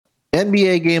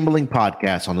NBA Gambling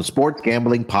Podcast on the Sports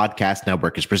Gambling Podcast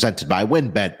Network is presented by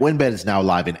WynnBET. WynnBET is now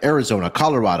live in Arizona,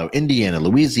 Colorado, Indiana,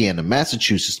 Louisiana,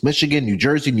 Massachusetts, Michigan, New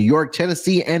Jersey, New York,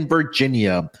 Tennessee, and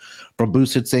Virginia. From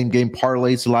boosted same-game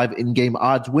parlays to live in-game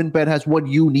odds, WynnBET has what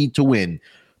you need to win.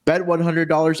 Bet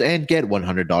 $100 and get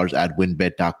 $100 at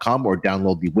WynnBET.com or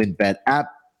download the WynnBET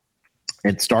app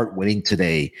and start winning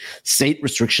today. State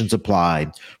restrictions apply.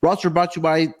 Roster brought to you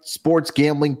by Sports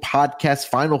Gambling Podcast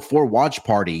Final Four Watch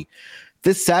Party.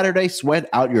 This Saturday, sweat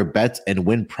out your bets and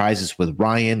win prizes with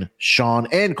Ryan, Sean,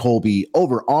 and Colby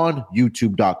over on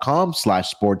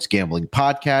youtube.com/Sports Gambling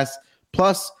Podcast.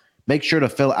 Plus, make sure to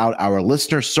fill out our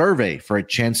listener survey for a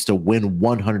chance to win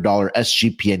 $100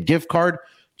 SGPN gift card.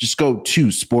 Just go to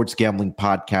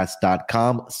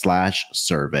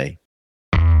sportsgamblingpodcast.com/survey.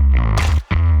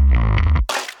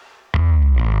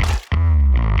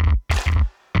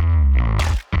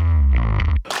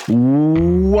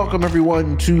 Welcome,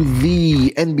 everyone, to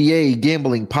the NBA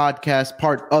Gambling Podcast,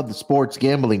 part of the Sports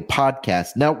Gambling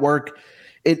Podcast Network.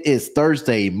 It is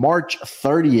Thursday, March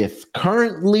 30th.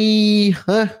 Currently,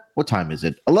 what time is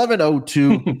it?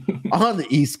 11:02 on the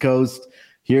East Coast.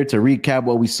 Here to recap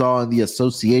what we saw in the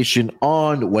association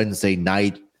on Wednesday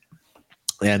night.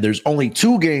 And there's only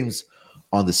two games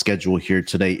on the schedule here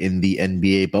today in the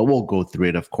NBA, but we'll go through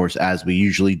it, of course, as we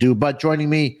usually do. But joining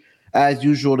me, as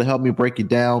usual, to help me break it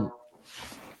down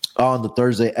on the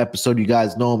Thursday episode, you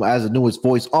guys know him as the newest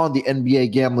voice on the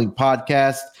NBA Gambling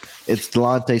Podcast. It's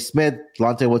Delonte Smith.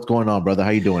 Delonte, what's going on, brother? How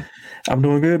you doing? I'm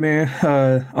doing good, man.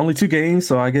 Only two games,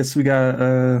 so I guess we got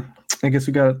a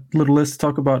little less to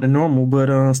talk about than normal,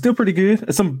 but still pretty good.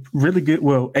 It's some really good,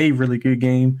 a really good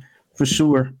game for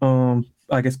sure.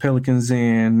 I guess Pelicans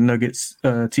and Nuggets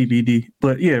TBD,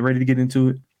 but yeah, ready to get into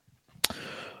it.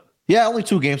 Yeah, only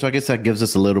two games, so I guess that gives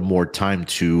us a little more time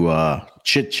to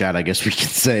chit chat, I guess we can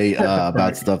say,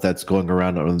 about stuff that's going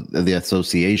around on the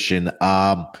association.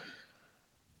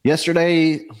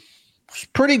 Yesterday was a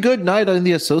pretty good night in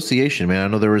the association, man. I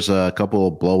know there was a couple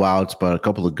of blowouts, but a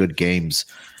couple of good games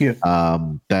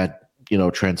that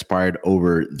transpired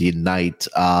over the night.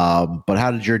 But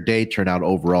how did your day turn out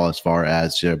overall as far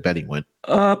as your betting went?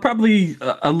 Probably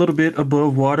a little bit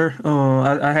above water.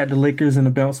 I had the Lakers in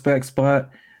a bounce back spot.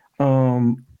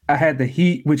 I had the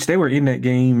Heat, which they were in that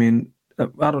game, and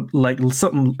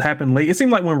something happened late. It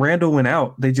seemed like when Randall went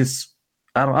out, they just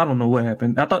I don't know what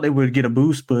happened. I thought they would get a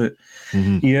boost, but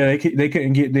yeah, they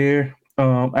couldn't get there.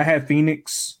 I had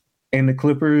Phoenix and the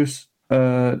Clippers.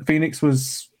 Phoenix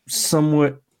was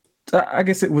somewhat, I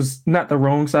guess it was not the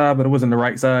wrong side, but it wasn't the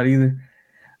right side either.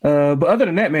 But other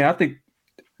than that, man, I think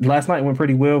last night went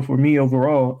pretty well for me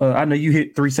overall. I know you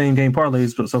hit 3 same-game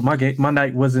parlays, but so my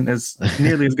night wasn't as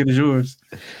nearly as good as yours.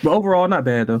 But overall, not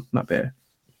bad, though. Not bad.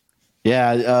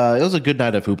 Yeah, it was a good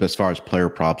night of hoop as far as player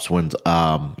props wins.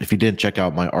 If you didn't check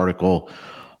out my article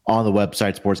on the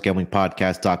website,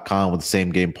 sportsgamblingpodcast.com, with the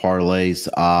same-game parlays,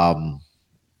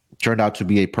 turned out to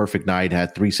be a perfect night.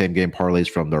 Had 3 same-game parlays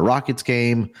from the Rockets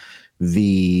game,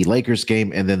 the Lakers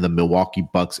game, and then the Milwaukee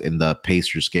Bucks and the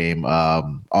Pacers game.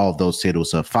 All of those hit. It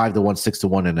was a 5-1,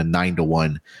 6-1, and a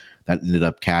 9-1 that ended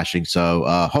up cashing. So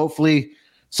hopefully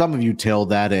some of you tailed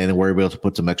that and were able to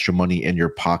put some extra money in your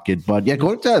pocket. But yeah,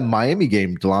 going to that Miami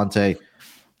game, Delonte,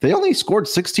 they only scored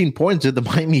 16 points in the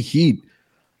Miami Heat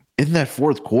in that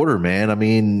fourth quarter, man. I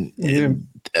mean,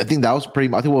 I think that was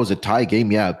what was a tie game?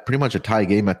 Yeah, pretty much a tie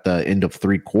game at the end of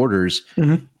 3 quarters.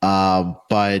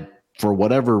 But for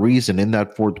whatever reason, in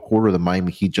that fourth quarter, the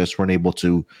Miami Heat just weren't able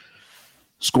to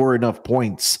score enough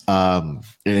points and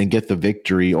get the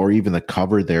victory or even the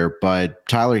cover there. But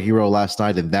Tyler Hero last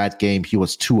night in that game, he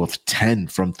was 2 of 10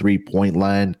 from 3-point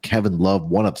land. Kevin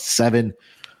Love, 1 of 7.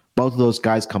 Both of those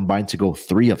guys combined to go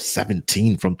 3 of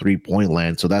 17 from 3-point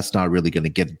land. So that's not really going to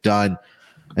get done.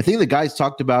 I think the guys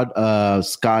talked about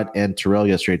Scott and Terrell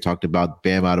yesterday talked about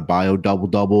Bam Adebayo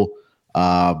double-double.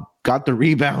 Got the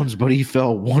rebounds, but he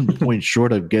fell 1 point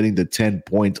short of getting the 10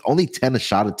 points. Only 10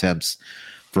 shot attempts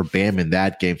for Bam in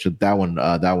that game. So that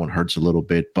one hurts a little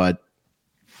bit. But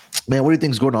man, what do you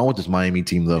think is going on with this Miami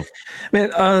team, though?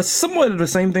 Man, somewhat of the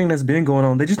same thing that's been going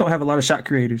on. They just don't have a lot of shot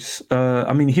creators.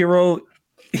 I mean, Hero,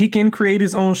 he can create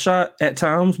his own shot at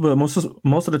times, but most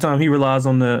of the time he relies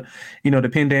on the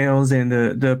pin downs and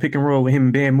the pick and roll with him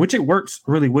and Bam, which it works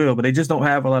really well, but they just don't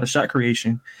have a lot of shot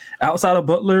creation. Outside of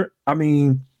Butler, I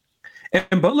mean,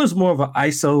 and Butler's more of an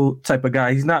ISO type of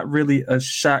guy. He's not really a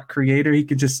shot creator. He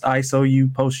can just ISO you,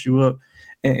 post you up,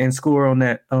 and score on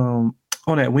that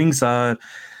wing side.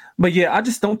 But yeah, I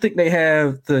just don't think they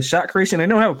have the shot creation. They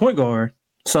don't have a point guard.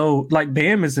 So like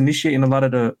Bam is initiating a lot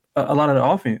of the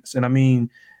offense. And I mean,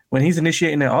 when he's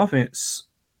initiating that offense,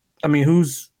 I mean,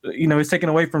 it's taken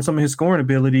away from some of his scoring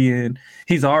ability, and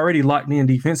he's already locked in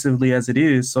defensively as it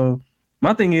is. So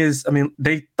my thing is, I mean,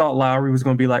 they thought Lowry was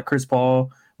going to be like Chris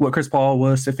Paul, what Chris Paul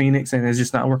was to Phoenix, and it's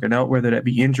just not working out, whether that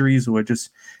be injuries or just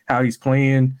how he's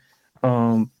playing.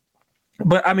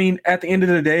 But I mean, at the end of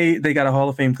the day, they got a Hall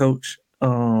of Fame coach,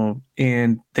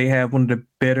 and they have one of the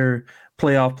better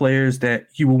playoff players that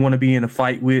you would want to be in a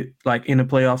fight with, like in a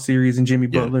playoff series, and Jimmy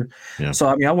Butler. Yeah. So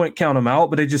I mean, I wouldn't count them out,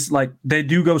 but they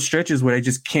do go stretches where they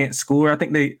just can't score. I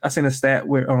think I seen a stat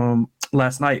where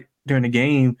last night during the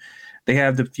game, they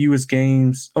have the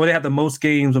they have the most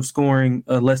games of scoring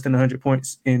less than 100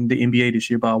 points in the NBA this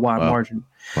year by a wide margin.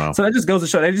 Wow. So that just goes to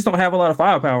show they just don't have a lot of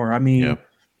firepower. I mean,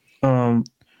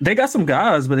 they got some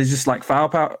guys, but it's just like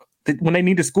firepower. When they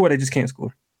need to score, they just can't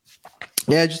score.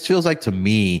 Yeah, it just feels like to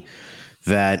me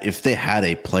that if they had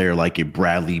a player like a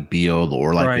Bradley Beal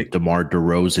or like a DeMar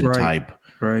DeRozan type,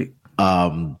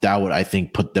 that would, I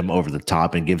think, put them over the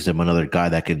top and gives them another guy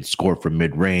that can score from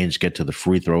mid-range, get to the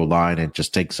free throw line, and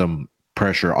just take some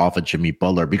pressure off of Jimmy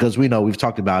Butler. Because we know, we've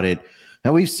talked about it,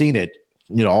 and we've seen it,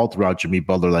 all throughout Jimmy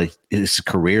Butler, like his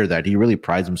career, that he really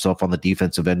prides himself on the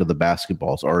defensive end of the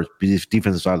basketballs or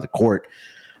defensive side of the court.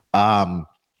 And,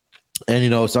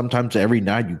 sometimes every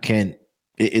night you can't,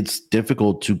 it's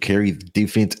difficult to carry the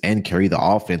defense and carry the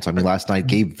offense. I mean, last night,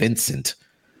 Gabe Vincent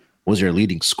was their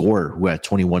leading scorer, who had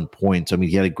 21 points. I mean,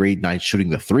 he had a great night shooting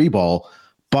the three ball,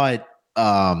 but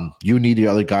you need the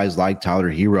other guys like Tyler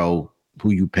Hero,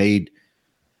 who you paid,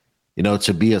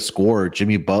 to be a scorer.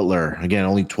 Jimmy Butler, again,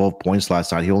 only 12 points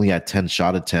last night. He only had 10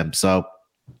 shot attempts. So,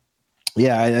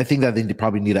 yeah, I think that they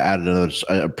probably need to add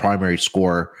a primary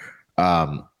scorer,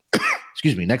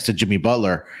 next to Jimmy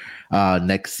Butler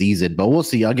next season. But we'll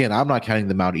see. Again, I'm not counting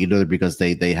them out either, because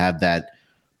they have that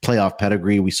playoff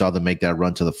pedigree. We saw them make that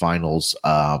run to the finals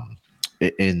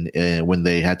when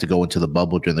they had to go into the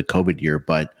bubble during the COVID year.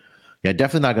 But yeah,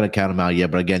 definitely not going to count them out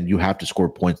yet. But again, you have to score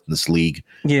points in this league,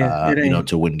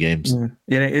 to win games.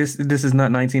 This is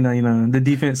not 1999. The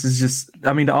defense is just,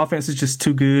 the offense is just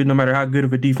too good. No matter how good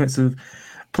of a defensive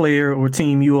player or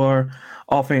team you are,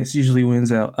 offense usually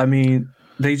wins out. I mean,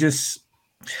 they just,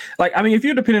 if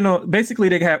you're depending on, basically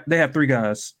they have three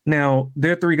guys. Now,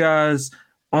 their three guys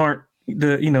aren't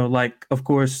of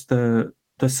course the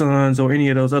Suns or any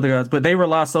of those other guys, but they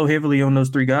rely so heavily on those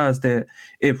three guys that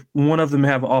if one of them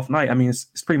have an off night,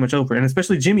 it's pretty much over. And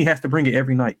especially Jimmy has to bring it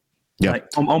every night. Yeah. Like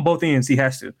on both ends, he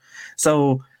has to.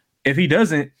 So if he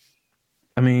doesn't,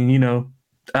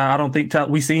 I don't think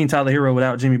we've seen Tyler Hero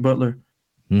without Jimmy Butler.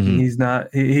 Mm-hmm. He's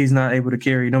not able to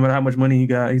carry, no matter how much money he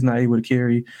got, he's not able to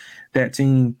carry that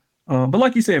team. But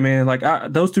like you said, man,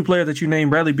 those two players that you named,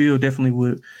 Bradley Beal definitely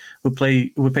would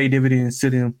pay dividends to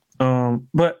them.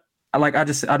 But I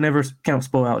never count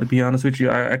Spo out, to be honest with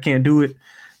you. I can't do it,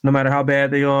 no matter how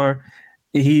bad they are.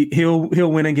 He'll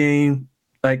win a game,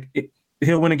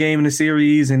 he'll win a game in the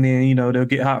series, and then they'll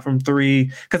get hot from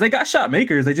three, because they got shot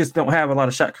makers. They just don't have a lot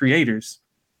of shot creators.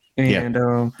 And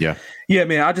man,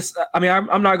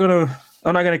 I'm not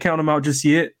gonna count them out just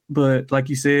yet. But like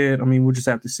you said, we'll just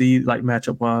have to see,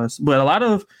 matchup wise. But a lot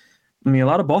of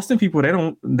Boston people, they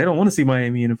don't want to see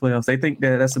Miami in the playoffs. They think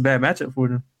that that's a bad matchup for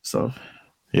them. So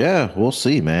yeah, we'll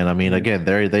see, man. Again,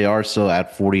 they are still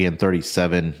at 40 and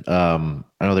 37. I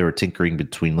know they were tinkering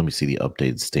between. Let me see the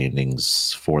updated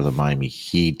standings for the Miami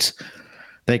Heat.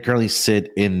 They currently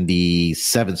sit in the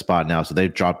 7th spot now, so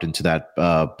they've dropped into that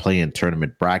play-in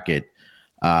tournament bracket,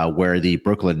 where the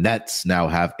Brooklyn Nets now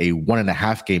have a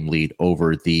 1.5 game lead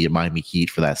over the Miami Heat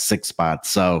for that 6th spot.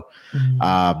 So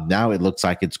now it looks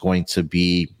like it's going to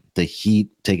be the Heat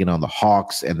taking on the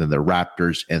Hawks, and then the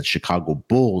Raptors and Chicago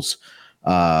Bulls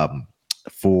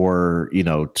for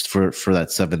that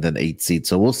 7th and 8th seed.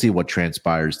 So we'll see what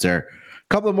transpires there. A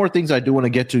couple of more things I do want to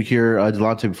get to here,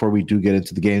 Delonte, before we do get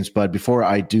into the games. But before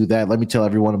I do that, let me tell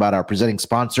everyone about our presenting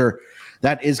sponsor.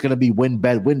 That is going to be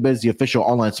WynnBET. WynnBET is the official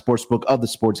online sportsbook of the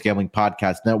Sports Gambling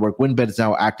Podcast Network. WynnBET is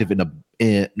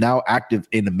now active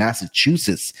in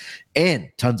Massachusetts and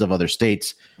tons of other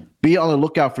states. Be on the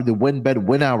lookout for the WynnBET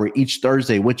Win Hour each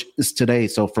Thursday, which is today.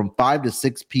 So from 5 to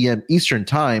 6 p.m. Eastern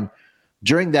Time,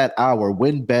 during that hour,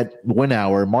 WynnBET Win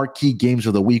Hour, marquee games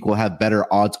of the week will have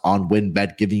better odds on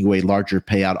WynnBET, giving you a larger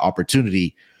payout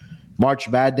opportunity. March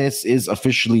Madness is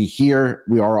officially here.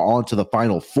 We are on to the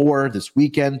Final Four this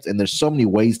weekend, and there's so many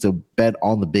ways to bet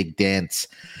on the big dance.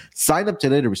 Sign up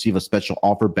today to receive a special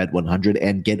offer, bet 100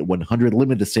 and get 100,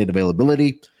 limited state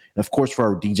availability. And of course, for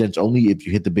our DJs only, if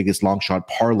you hit the biggest long shot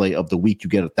parlay of the week, you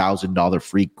get $1,000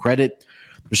 free credit.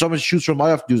 There's so much to choose from. All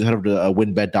you have to do is head over to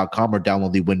wynnbet.com or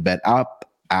download the WynnBET app.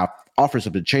 Offers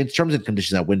have been changed. Terms and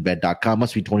conditions at wynnbet.com.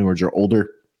 Must be 21 years or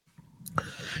older.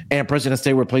 And President's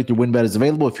Day, where playthrough WinBet is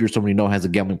available. If you're someone you know has a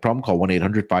gambling problem, call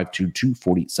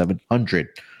 1-800-522-4700.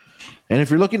 And if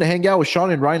you're looking to hang out with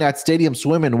Sean and Ryan at Stadium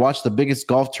Swim and watch the biggest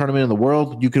golf tournament in the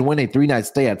world, you can win a 3-night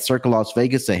stay at Circa Las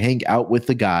Vegas to hang out with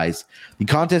the guys. The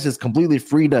contest is completely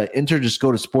free to enter. Just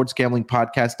go to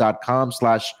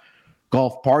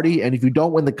sportsgamblingpodcast.com/golf party. And if you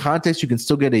don't win the contest, you can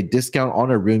still get a discount on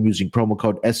a room using promo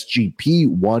code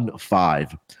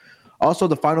SGP15. Also,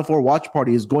 the Final Four watch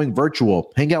party is going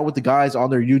virtual. Hang out with the guys on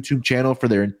their YouTube channel for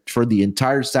the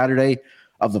entire Saturday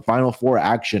of the Final Four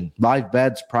action, live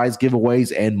bets, prize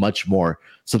giveaways, and much more.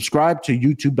 Subscribe to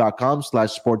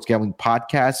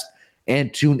youtube.com/sportsgamblingpodcast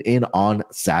and tune in on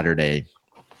Saturday.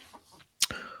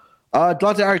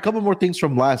 Delonte, all right, a couple more things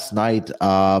from last night.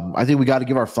 I think we got to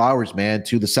give our flowers, man,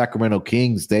 to the Sacramento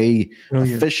Kings. They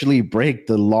officially break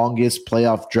the longest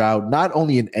playoff drought, not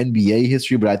only in NBA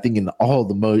history, but I think in all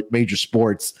the major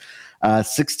sports.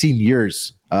 16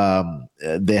 years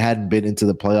they hadn't been into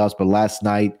the playoffs, but last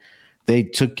night they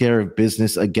took care of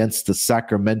business against the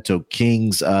Sacramento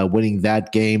Kings, winning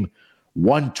that game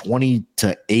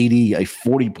 120-80, a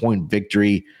 40-point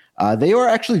victory. They were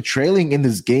actually trailing in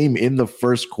this game in the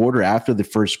first quarter, after the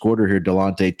first quarter here,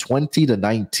 Delonte,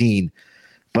 20-19.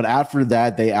 But after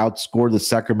that, they outscored the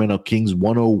Sacramento Kings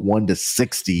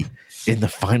 101-60 in the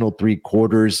final three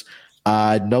quarters.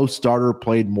 No starter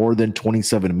played more than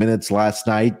 27 minutes last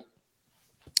night.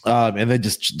 And they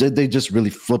just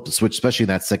really flipped the switch, especially in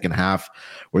that second half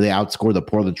where they outscored the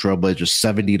Portland Trailblazers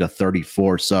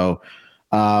 70-34. So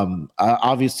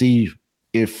obviously,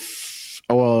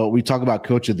 we talk about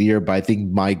Coach of the Year, but I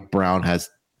think Mike Brown has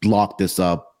locked this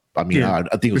up. I mean, I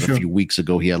think it was a few weeks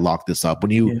ago he had locked this up. When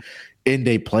you end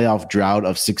a playoff drought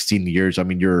of 16 years, I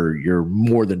mean, you're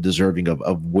more than deserving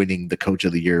of winning the Coach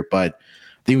of the Year. But I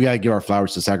think we got to give our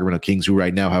flowers to Sacramento Kings, who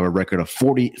right now have a record of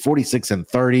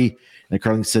 46-30. They're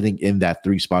currently sitting in that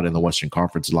 3 spot in the Western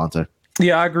Conference, Delonte.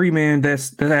 Yeah, I agree, man. They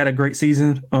had a great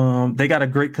season. They got a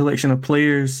great collection of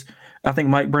players. I think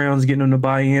Mike Brown's getting them to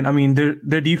buy in. I mean,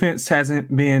 their defense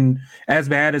hasn't been as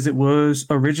bad as it was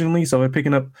originally, so they're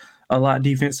picking up a lot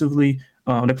defensively.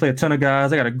 They play a ton of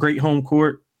guys. They got a great home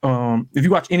court. If you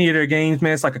watch any of their games,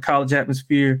 man, it's like a college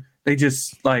atmosphere. They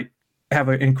just have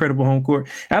an incredible home court.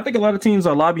 And I think a lot of teams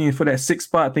are lobbying for that 6th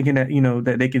spot, thinking that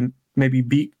that they can maybe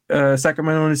beat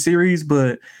Sacramento in the series.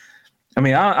 But I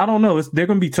mean, I don't know. They're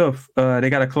going to be tough. They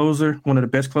got a closer, one of the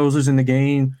best closers in the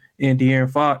game, in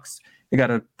De'Aaron Fox. They got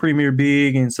a premier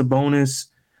big in Sabonis.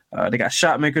 They got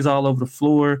shot makers all over the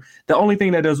floor. The only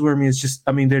thing that does worry me is just,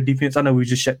 I mean, their defense. I know we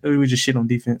just shit on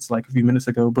defense like a few minutes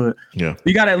ago, but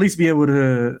you got to at least be able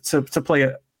to play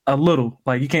a little.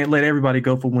 Like, you can't let everybody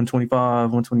go for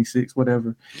 125, 126,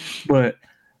 whatever. But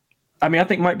I mean, I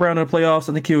think Mike Brown in the playoffs,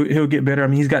 I think he'll get better. I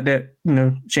mean, he's got that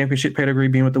championship pedigree,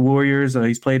 being with the Warriors.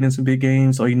 He's played in some big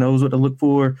games, so he knows what to look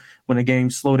for when the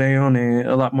games slow down and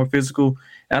a lot more physical.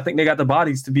 And I think they got the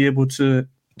bodies to be able to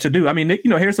do. I mean,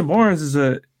 Harrison Barnes is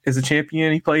a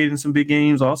champion. He played in some big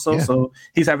games also, so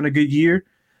he's having a good year.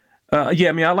 I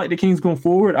mean, I like the Kings going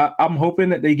forward. I'm hoping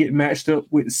that they get matched up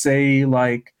with, say,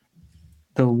 like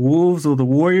the Wolves or the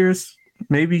Warriors.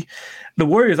 Maybe the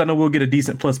Warriors, I know we'll get a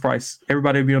decent plus price.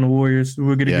 Everybody will be on the Warriors.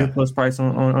 We'll get a good plus price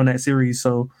on that series.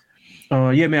 So,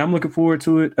 man, I'm looking forward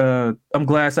to it. I'm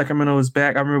glad Sacramento is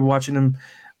back. I remember watching them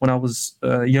when I was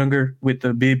younger with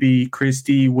the Bibby,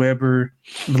 Christie, Weber,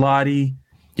 Vlade.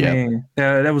 Yeah,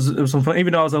 it was some fun.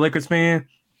 Even though I was a Lakers fan,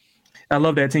 I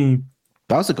love that team.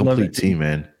 That was a complete team,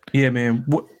 man. Yeah, man.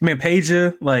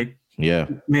 Peja,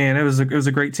 man, it was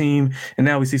a great team. And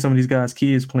now we see some of these guys'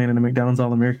 kids playing in the McDonald's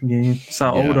All-American game. So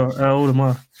how old am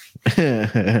I?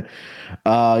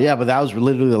 But that was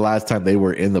literally the last time they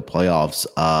were in the playoffs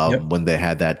when they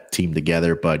had that team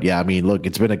together. But yeah, I mean, look,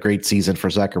 it's been a great season for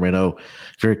Sacramento.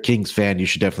 If you're a Kings fan, you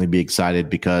should definitely be excited,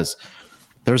 because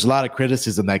there's a lot of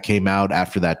criticism that came out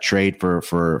after that trade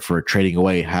for trading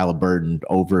away Halliburton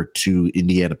over to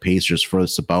Indiana Pacers for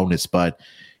Sabonis. But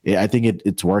I think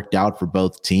it's worked out for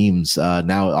both teams.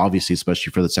 Now, obviously,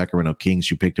 especially for the Sacramento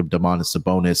Kings, you picked up Domantas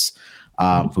Sabonis,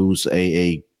 who's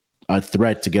a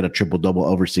threat to get a triple-double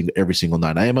every single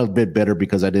night. I am a bit better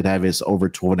because I did have his over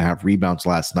 12.5 rebounds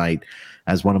last night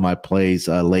as one of my plays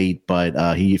late,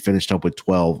 but he finished up with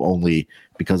 12 only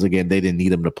because, again, they didn't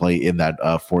need him to play in that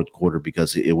fourth quarter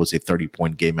because it was a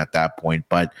 30-point game at that point.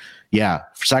 But, yeah,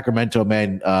 for Sacramento,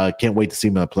 man, can't wait to see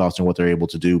them in the playoffs and what they're able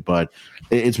to do. But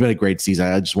it's been a great season.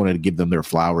 I just wanted to give them their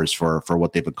flowers for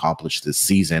what they've accomplished this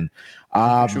season.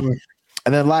 Sure.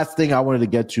 And then last thing I wanted to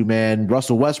get to, man,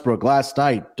 Russell Westbrook last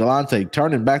night, Delonte,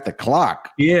 turning back the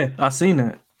clock. Yeah, I seen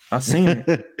that. I seen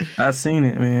it. I seen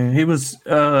it, man. He was.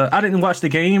 I didn't watch the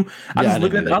game. I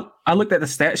looked at the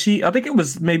stat sheet. I think it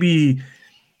was maybe.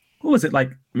 What was it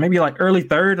like? Maybe like early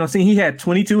third. And I seen he had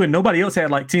 22, and nobody else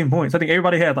had like 10 points. I think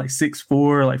everybody had like 6,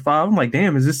 4, like 5. I'm like,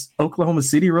 damn, is this Oklahoma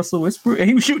City Russell Westbrook? And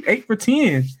he was shooting 8 for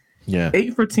 10. Yeah,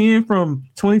 8 for 10 from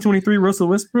 2023 Russell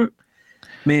Westbrook.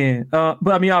 Man, but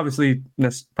I mean, obviously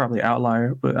that's probably an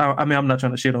outlier. But I mean, I'm not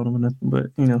trying to shit on him or nothing. But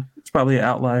it's probably an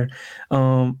outlier.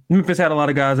 Memphis had a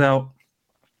lot of guys out.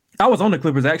 I was on the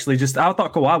Clippers actually. I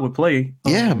thought Kawhi would play.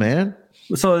 Yeah, man.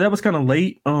 So that was kind of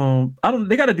late.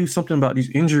 They got to do something about these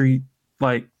injury.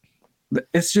 Like,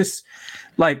 it's just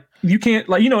like you can't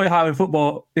how in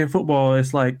football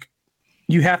it's like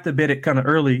you have to bet it kind of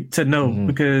early to know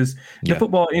because the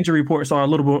football injury reports are a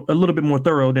little bit more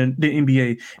thorough than the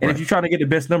NBA. And if you're trying to get the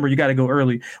best number, you got to go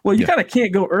early. Well, you kind of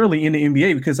can't go early in the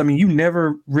NBA because I mean you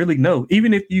never really know.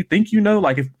 Even if you think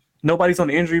like if nobody's on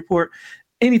the injury report,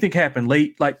 anything can happen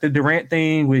late, like the Durant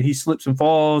thing where he slips and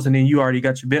falls, and then you already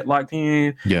got your bet locked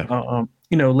in. Yeah.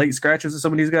 Late scratches of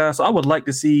some of these guys. So I would like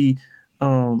to see,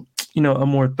 a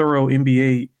more thorough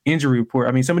NBA injury report.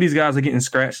 I mean, some of these guys are getting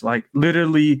scratched like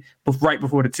literally right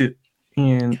before the tip,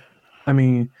 and I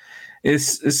mean,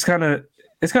 it's kind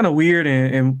of weird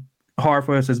and hard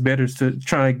for us as bettors to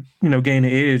try to gain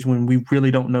the edge when we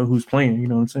really don't know who's playing. You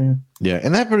know what I'm saying? Yeah,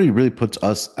 and that really puts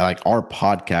us, like our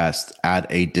podcast, at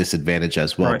a disadvantage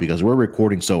as well because we're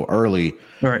recording so early.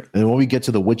 Right. And when we get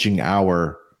to the witching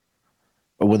hour,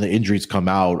 when the injuries come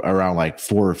out around like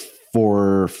 4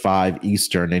 or 5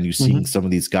 Eastern, and you're seeing some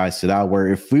of these guys sit out. Where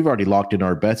if we've already locked in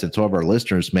our bets and 12 of our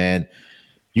listeners, man,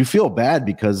 you feel bad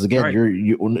because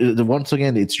again, once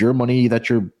again, it's your money that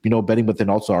you're betting, but then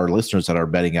also our listeners that are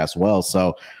betting as well.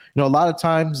 So a lot of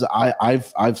times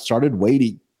I've started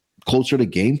waiting closer to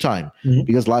game time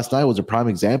because last night was a prime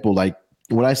example. Like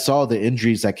when I saw the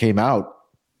injuries that came out,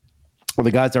 or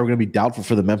the guys that were going to be doubtful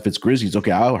for the Memphis Grizzlies,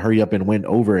 okay, I'll hurry up and win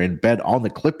over and bet on the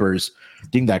Clippers,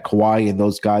 think that Kawhi and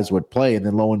those guys would play. And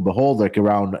then lo and behold, like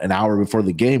around an hour before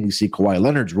the game, we see Kawhi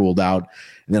Leonard's ruled out.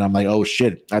 And then I'm like, oh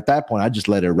shit. At that point, I just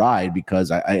let it ride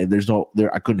because I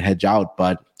couldn't hedge out.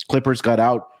 But Clippers got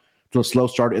out to a slow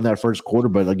start in that first quarter.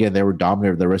 But again, they were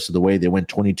dominant the rest of the way. They went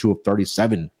 22 of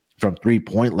 37 from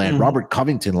 3-point land. Robert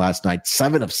Covington last night,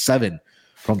 7 of 7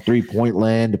 from 3-point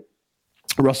land.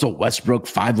 Russell Westbrook,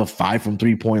 5 of 5 from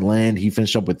 3-point land. He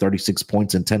finished up with 36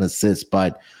 points and 10 assists.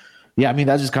 But yeah, I mean,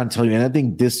 that just kind of tell you. And I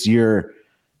think this year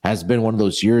has been one of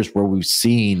those years where we've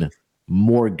seen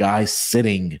more guys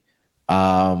sitting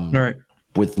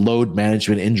with load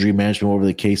management, injury management, whatever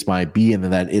the case might be. And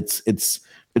then that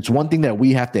it's one thing that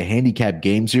we have to handicap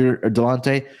games here,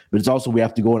 Delonte, but it's also we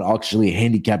have to go and actually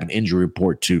handicap an injury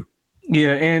report too.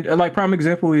 Yeah, and like prime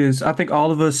example is I think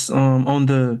all of us on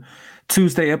the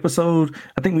Tuesday episode,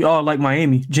 I think we all like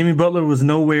Miami. Jimmy Butler was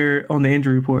nowhere on the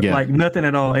injury report, like nothing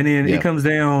at all. And then it comes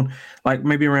down like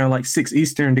maybe around like 6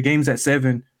 Eastern. The game's at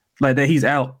 7, like that he's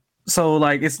out. So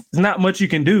like it's not much you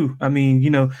can do. I mean,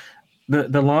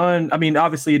 the line. I mean,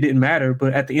 obviously it didn't matter,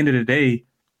 but at the end of the day,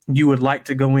 you would like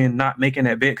to go in not making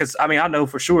that bet because I mean I know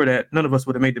for sure that none of us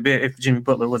would have made the bet if Jimmy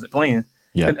Butler wasn't playing.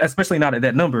 Yeah, especially not at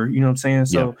that number. You know what I'm saying?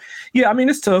 So, yeah, I mean,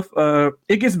 it's tough.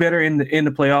 It gets better in the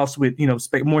playoffs with,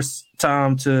 more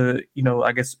time to,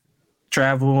 I guess,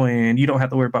 travel and you don't have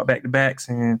to worry about back-to-backs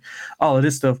and all of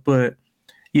this stuff. But,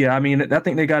 yeah, I mean, I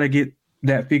think they got to get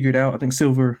that figured out. I think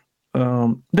Silver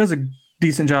does a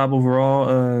decent job overall.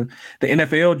 The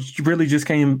NFL really just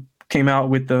came out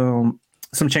with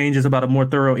some changes about a more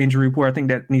thorough injury report. I think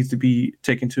that needs to be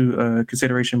taken to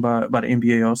consideration by the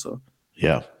NBA also.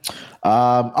 Yeah.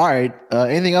 All right.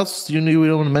 Anything else you knew we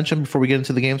don't want to mention before we get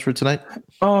into the games for tonight?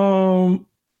 Let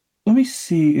me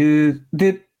see.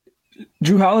 Did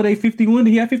Drew Holiday 51? Did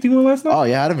he have 51 last night? Oh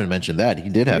yeah, I didn't even mention that. He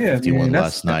did have 51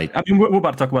 last night. I mean, we're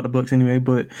about to talk about the Bucks anyway,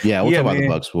 but yeah, we'll talk about the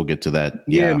Bucks. We'll get to that.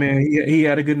 Yeah, man. He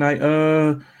had a good night.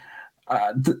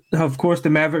 Of course,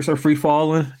 the Mavericks are free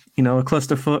falling. A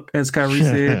clusterfuck, as Kyrie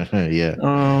said.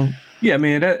 Yeah,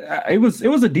 man. It was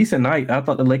a decent night. I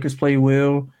thought the Lakers played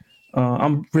well.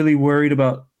 I'm really worried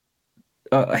about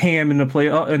Ham in the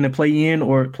play-in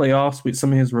or playoffs with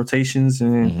some of his rotations,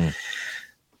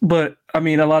 but I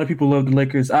mean, a lot of people love the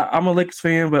Lakers. I'm a Lakers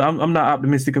fan, but I'm not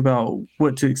optimistic about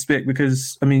what to expect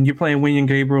because I mean, you're playing William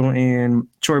Gabriel and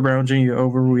Troy Brown Jr.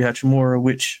 over Rui Hachimura,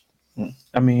 which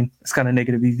I mean, it's kind of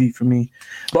negative EV for me.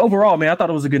 But overall, man, I thought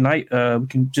it was a good night. We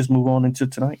can just move on into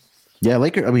tonight. Yeah,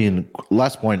 Lakers. I mean,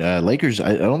 last point, Lakers.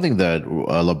 I don't think that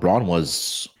LeBron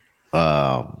was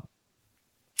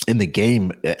in the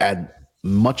game at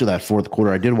much of that fourth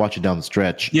quarter. I did watch it down the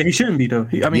stretch. Yeah, he shouldn't be though.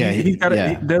 He's got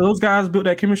those guys built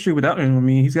that chemistry without him. I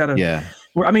mean, he's got to. Yeah.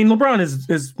 I mean, LeBron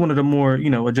is one of the more,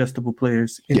 adjustable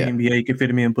players in the NBA. You can fit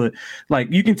him in, but like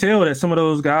you can tell that some of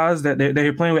those guys that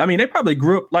they're playing with, I mean, they probably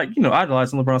grew up like,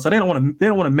 idolizing LeBron, so they don't want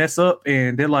to mess up,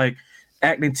 and they're like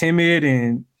acting timid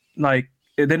and like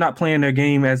they're not playing their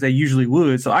game as they usually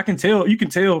would. So you can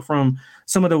tell from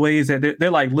some of the ways that they're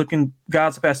like looking,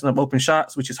 guys passing up open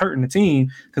shots, which is hurting the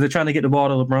team because they're trying to get the ball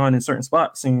to LeBron in certain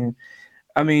spots. And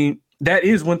I mean, that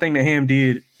is one thing that Ham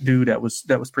did do that was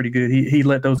pretty good. He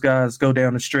let those guys go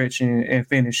down the stretch and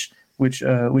finish, which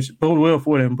bode well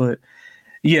for them. But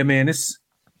yeah, man,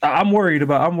 I'm worried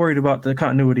about the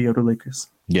continuity of the Lakers.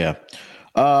 Yeah.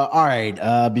 All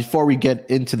right. Before we get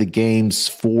into the games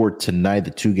for tonight,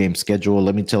 the 2-game schedule,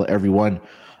 let me tell everyone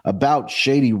about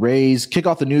Shady Rays. Kick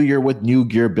off the new year with new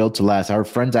gear built to last. Our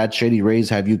friends at Shady Rays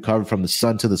have you covered from the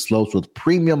sun to the slopes with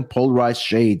premium polarized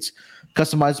shades,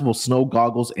 customizable snow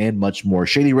goggles, and much more.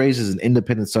 Shady Rays is an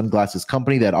independent sunglasses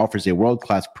company that offers a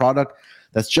world-class product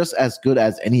that's just as good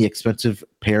as any expensive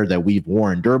pair that we've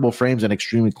worn. Durable frames and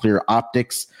extremely clear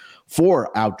optics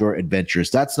for outdoor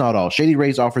adventures. That's not all. Shady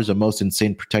Rays offers the most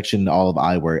insane protection in all of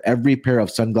eyewear. Every pair of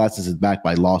sunglasses is backed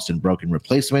by lost and broken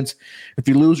replacements. If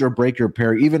you lose or break your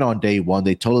pair, even on day one,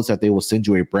 they told us that they will send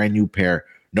you a brand new pair.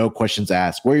 No questions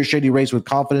asked. Wear your Shady Rays with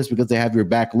confidence because they have your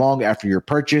back long after your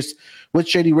purchase. With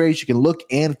Shady Rays, you can look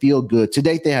and feel good. To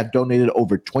date, they have donated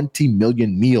over 20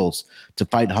 million meals to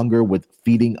fight hunger with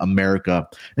Feeding America.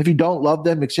 If you don't love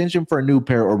them, exchange them for a new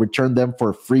pair or return them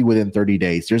for free within 30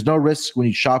 days. There's no risk when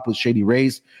you shop with Shady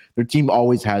Rays. Their team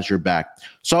always has your back.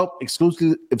 So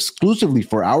exclusively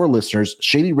for our listeners,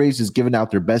 Shady Rays is giving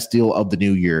out their best deal of the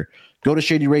new year. Go to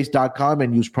shadyrays.com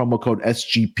and use promo code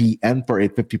SGPN for a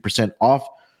 50% off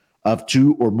of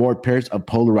 2 or more pairs of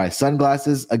polarized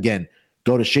sunglasses. Again,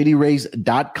 go to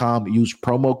shadyrays.com, use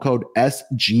promo code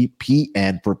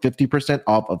SGPN for 50%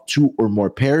 off of 2 or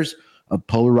more pairs of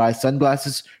polarized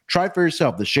sunglasses. Try for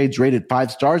yourself. The shades rated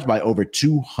 5 stars by over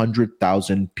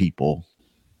 200,000 people.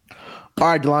 All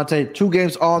right, Delonte, 2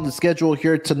 games on the schedule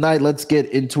here tonight. Let's get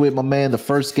into it, my man. The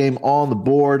first game on the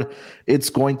board,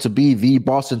 it's going to be the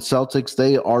Boston Celtics.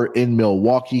 They are in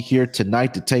Milwaukee here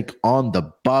tonight to take on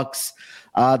the Bucks.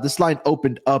 This line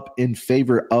opened up in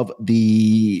favor of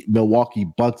the Milwaukee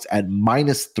Bucks at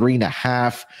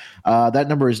 -3.5. That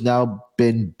number has now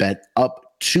been bet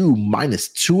up to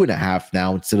 -2.5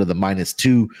 now instead of the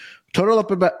 -2. Total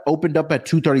opened up at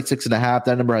 236.5.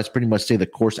 That number has pretty much stayed the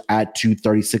course at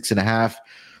 236.5.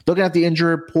 Looking at the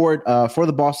injury report for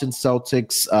the Boston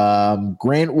Celtics,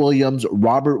 Grant Williams,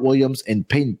 Robert Williams, and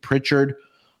Peyton Pritchard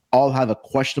all have a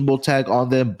questionable tag on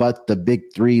them, but the big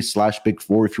 3/big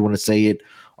 4, if you want to say it,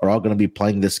 are all going to be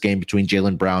playing this game between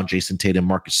Jaylen Brown, Jason Tatum,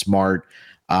 Marcus Smart,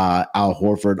 Al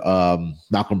Horford,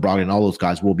 Malcolm Brogdon, all those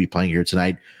guys will be playing here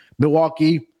tonight.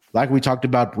 Milwaukee, like we talked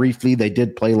about briefly, they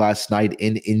did play last night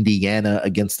in Indiana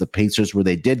against the Pacers, where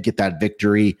they did get that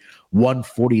victory,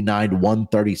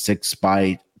 149-136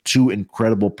 by 2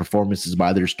 incredible performances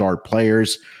by their star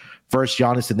players. First,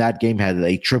 Giannis in that game had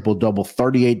a triple-double,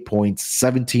 38 points,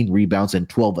 17 rebounds, and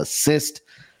 12 assists.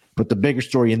 But the bigger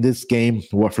story in this game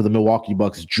for the Milwaukee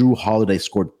Bucks, Jrue Holiday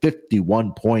scored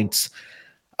 51 points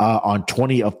on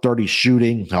 20 of 30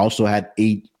 shooting. He also had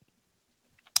 8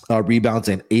 rebounds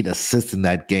and 8 assists in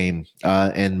that game,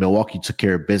 and Milwaukee took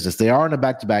care of business. They are on a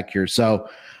back-to-back here. So,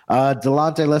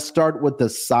 Delonte, let's start with the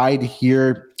side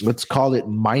here. Let's call it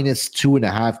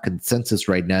 -2.5 consensus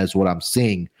right now is what I'm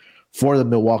seeing for the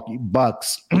Milwaukee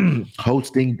Bucks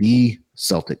hosting the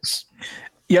Celtics.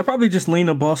 Yeah, probably just lean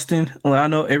to Boston. I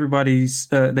know everybody's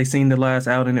they seen the last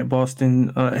outing that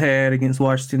Boston had against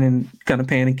Washington and kind of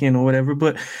panicking or whatever.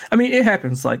 But I mean, it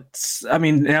happens. Like, I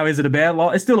mean, now is it a bad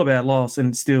loss? It's still a bad loss, and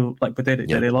it's still like pathetic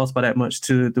that they lost by that much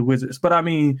to the Wizards. But I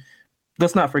mean,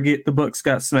 let's not forget the Bucks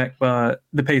got smacked by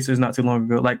the Pacers not too long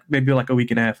ago, like maybe like a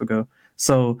week and a half ago.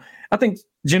 So I think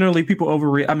generally people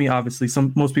overreact. I mean, obviously,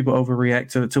 most people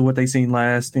overreact to what they seen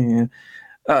last, and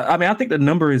I mean, I think the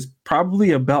number is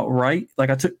probably about right. Like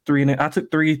I took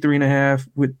 3.5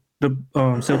 with the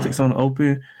Celtics on the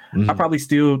open. Mm-hmm. I probably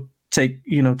still take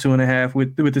 2.5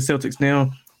 with the Celtics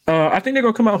now. I think they're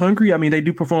gonna come out hungry. I mean, they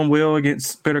do perform well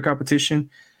against better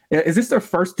competition. Is this their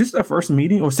first? This is their first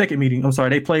meeting or second meeting? I'm sorry,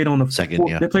 they played on the second.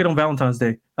 Yeah. They played on Valentine's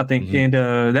Day, I think, mm-hmm.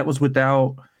 and that was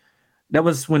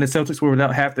when the Celtics were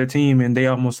without half their team, and they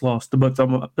almost lost. The Bucks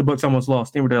almost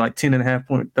lost. They were like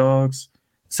 10.5-point dogs.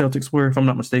 Celtics were, if I'm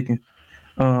not mistaken,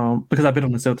 because I've been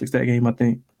on the Celtics that game, I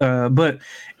think. But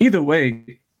either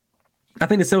way, I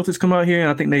think the Celtics come out here and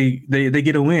I think they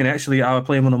get a win. Actually, I would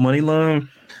play them on the money line.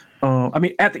 I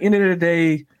mean, at the end of the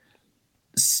day,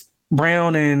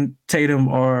 Brown and Tatum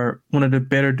are one of the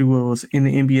better duos in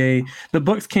the NBA. The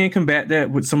Bucks can combat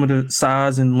that with some of the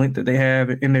size and length that they have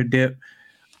in their depth.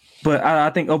 But I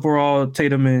think overall,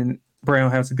 Tatum and Brown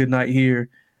has a good night here.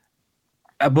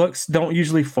 Bucks don't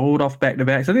usually fold off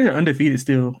back-to-backs. I think they're undefeated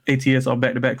still, ATS on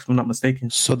back-to-backs, if I'm not mistaken.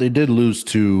 So they did lose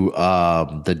to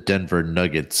the Denver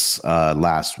Nuggets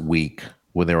last week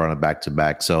when they were on a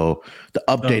back-to-back. So the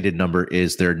updated number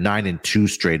is they're 9-2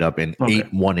 straight up and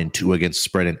 8-1-2 against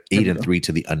spread and 8-3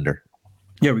 to the under.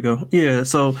 There we go. Yeah.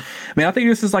 So, man, I think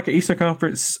this is like an Eastern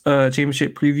Conference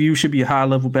championship preview. Should be a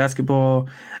high-level basketball.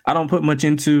 I don't put much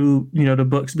into, the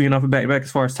Bucks being off a back-to-back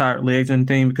as far as tired legs and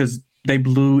anything because they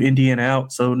blew Indiana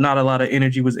out. So not a lot of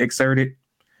energy was exerted.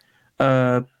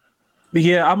 But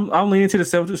yeah, I'm leaning to the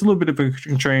Celtics. A little bit of a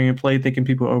contrarian play, thinking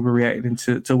people are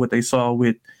overreacting to what they saw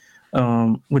with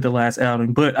the last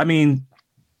outing. But I mean,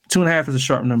 2.5 is a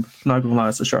sharp number. Not gonna lie,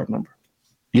 it's a sharp number.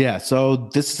 Yeah, so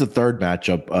this is the third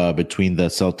matchup between the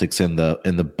Celtics and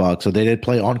the Bucks. So they did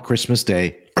play on Christmas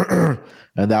Day,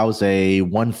 and that was a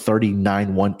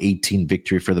 139-118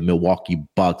 victory for the Milwaukee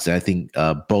Bucks. And I think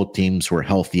both teams were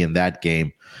healthy in that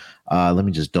game. Let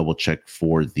me just double check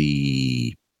for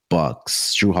the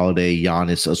Bucks. Jrue Holiday,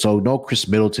 Giannis. So no Chris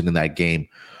Middleton in that game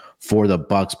for the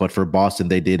Bucks, but for Boston,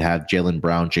 they did have Jaylen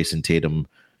Brown, Jason Tatum,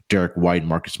 Derek White,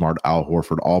 Marcus Smart, Al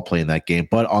Horford all playing that game.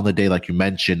 But on the day, like you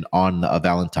mentioned, on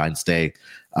Valentine's Day,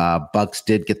 Bucks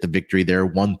did get the victory there,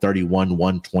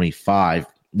 131-125.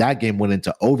 That game went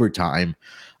into overtime,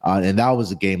 and that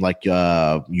was a game, like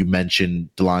you mentioned,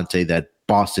 Delonte, that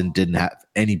Boston didn't have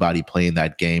anybody playing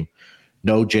that game.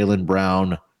 No Jaylen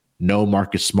Brown, no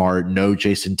Marcus Smart, no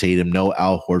Jason Tatum, no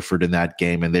Al Horford in that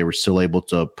game, and they were still able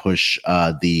to push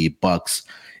the Bucks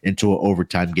into an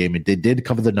overtime game. And they did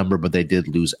cover the number, but they did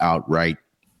lose outright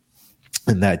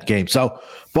in that game. So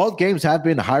both games have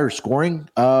been higher scoring,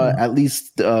 at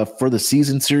least for the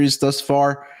season series thus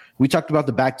far. We talked about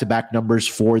the back-to-back numbers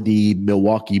for the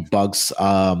Milwaukee Bucks.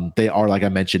 They are, like I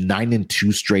mentioned,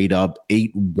 9-2 straight up,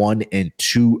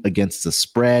 8-1-2 against the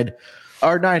spread,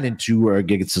 or 9-2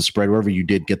 against the spread, wherever you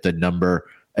did get the number.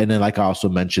 And then, like I also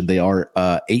mentioned, they are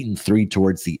 8-3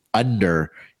 towards the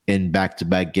under in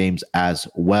back-to-back games as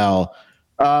well.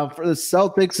 For the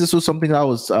Celtics, this was something I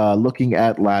was looking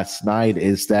at last night,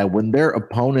 is that when their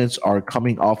opponents are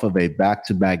coming off of a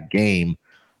back-to-back game,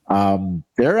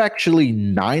 they're actually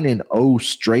 9-0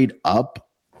 straight up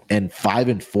and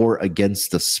 5-4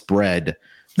 against the spread.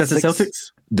 That's the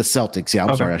Celtics? The Celtics, yeah.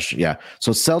 I'm sorry. Yeah.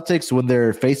 So Celtics, when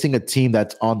they're facing a team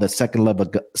that's on the second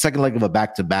leg of a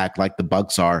back-to-back, like the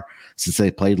Bucks are, since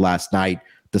they played last night,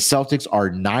 the Celtics are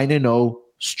 9-0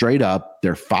 straight up.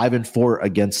 They're 5-4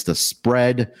 against the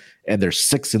spread, and they're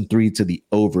 6-3 to the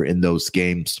over in those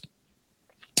games.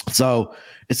 So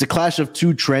it's a clash of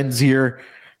two trends here.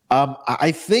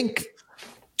 I think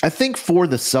for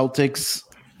the Celtics,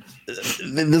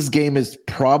 this game is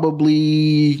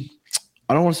probably,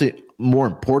 I don't want to say more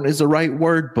important is the right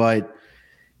word, but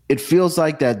it feels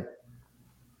like that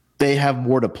they have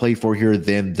more to play for here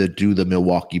than the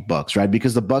Milwaukee Bucks, right?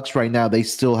 Because the Bucks right now, they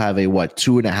still have a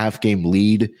 2.5 game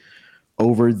lead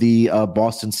over the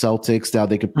Boston Celtics. Now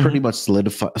they could pretty much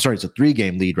solidify. Sorry, it's a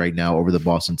 3-game lead right now over the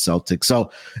Boston Celtics.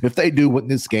 So if they do win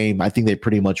this game, I think they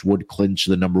pretty much would clinch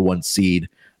the number 1 seed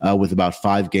with about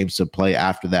 5 games to play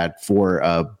after that for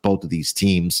both of these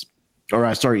teams. So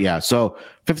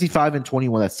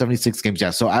 55-21, that's 76 games. Yeah.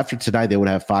 So after tonight, they would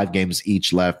have 5 games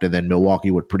each left, and then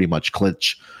Milwaukee would pretty much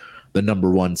clinch the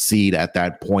number 1 seed at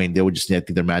that point. They would just, I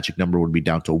think their magic number would be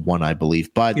down to 1, I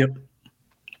believe. But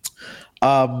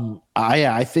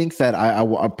I think that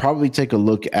I'll probably take a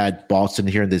look at Boston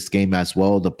here in this game as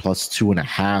well, the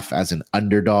 +2.5 as an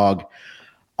underdog.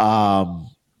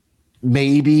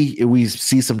 Maybe we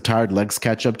see some tired legs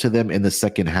catch up to them in the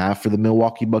second half for the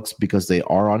Milwaukee Bucks because they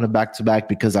are on a back-to-back,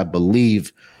 because I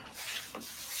believe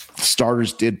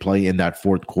starters did play in that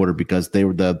fourth quarter because they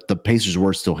were the Pacers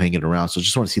were still hanging around. So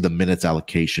just want to see the minutes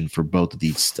allocation for both of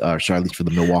these, at least for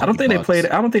the Milwaukee. I don't think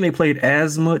they played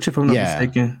as much, if I'm not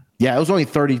mistaken. Yeah, it was only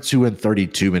 32 and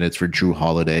 32 minutes for Jrue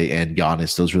Holiday and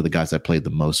Giannis. Those were the guys that played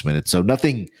the most minutes. So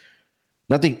nothing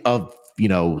of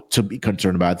to be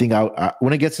concerned about. I think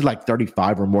when it gets to like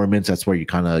 35 or more minutes, that's where you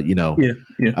kind of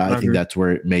I think that's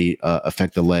where it may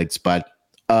affect the legs. But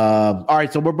all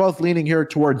right, so we're both leaning here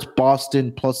towards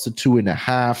Boston plus the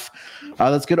 2.5.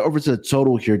 Let's get over to the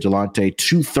total here, Delonte,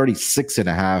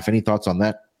 236.5. Any thoughts on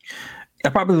that? I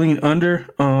probably lean under.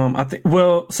 I think.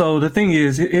 Well, so the thing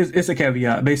is, it's a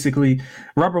caveat. Basically,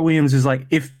 Robert Williams is like,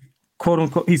 if quote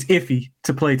unquote, he's iffy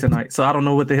to play tonight. So I don't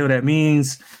know what the hell that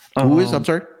means. Who is? I'm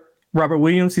sorry. Robert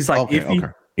Williams. He's like iffy.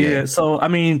 Okay. Yeah. So I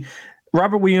mean,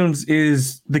 Robert Williams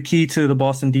is the key to the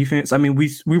Boston defense. I mean,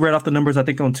 we read off the numbers, I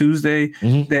think, on Tuesday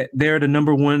that they're the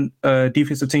number one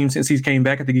defensive team since he's came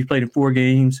back. I think he's played in 4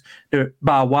 games. They're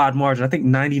by a wide margin. I think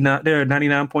 99. They're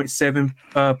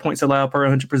 99.7 points allowed per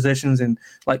 100 possessions, and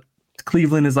like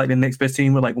Cleveland is like the next best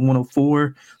team with like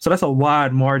 104. So that's a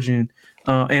wide margin,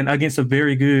 and against a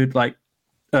very good like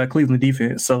Cleveland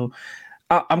defense. So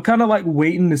I'm kind of like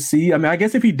waiting to see. I mean, I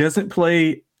guess if he doesn't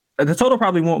play, the total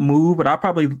probably won't move, but I'll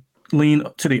probably lean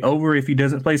to the over if he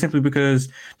doesn't play, simply because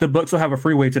the Bucks will have a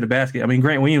freeway to the basket. I mean,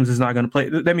 Grant Williams is not going to play.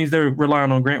 That means they're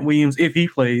relying on Grant Williams if he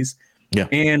plays. Yeah.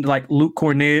 And like Luke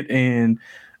Cornett and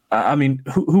I mean,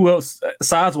 who else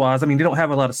size wise? I mean, they don't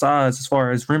have a lot of size as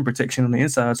far as rim protection on the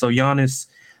inside. So Giannis,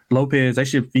 Lopez, they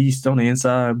should feast on the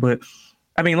inside. But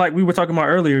I mean, like we were talking about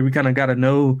earlier, we kind of got to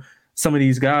know some of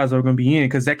these guys are going to be in,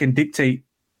 because that can dictate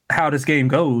how this game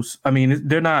goes. I mean,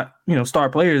 they're not, star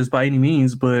players by any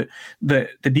means, but the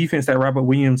defense that Robert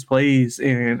Williams plays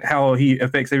and how he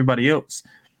affects everybody else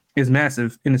is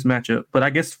massive in this matchup. But I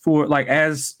guess for like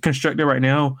as constructed right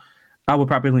now, I would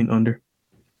probably lean under.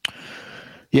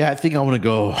 Yeah, I think I want to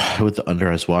go with the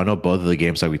under as well. I know both of the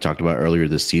games that we talked about earlier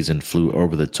this season flew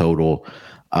over the total.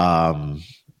 I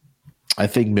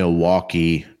think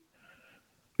Milwaukee,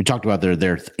 we talked about they're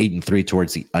 8-3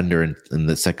 towards the under in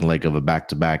the second leg of a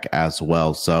back-to-back as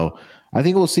well. So I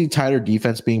think we'll see tighter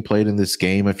defense being played in this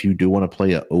game. If you do want to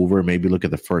play it over, maybe look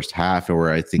at the first half,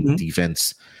 where I think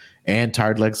defense and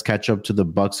tired legs catch up to the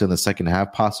Bucks in the second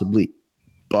half, possibly.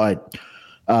 But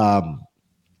I'll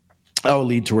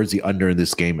lean towards the under in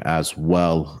this game as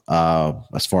well,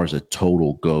 as far as the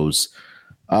total goes.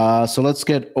 So let's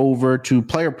get over to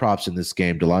player props in this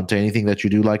game. Delonte, anything that you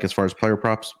do like as far as player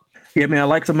props? Yeah, man, I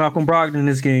like some Malcolm Brogdon in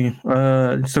this game.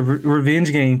 It's a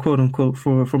revenge game, quote unquote,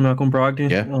 for Malcolm Brogdon.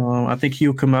 Yeah. I think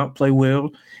he'll come out, play well.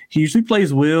 He usually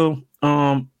plays well.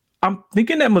 I'm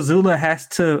thinking that Mazzulla has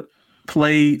to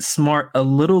play Smart a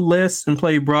little less and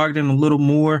play Brogdon a little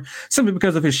more, simply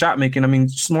because of his shot making. I mean,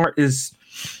 Smart is,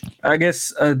 I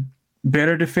guess, a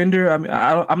better defender. I mean,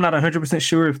 I'm not 100%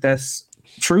 sure if that's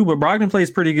true, but Brogdon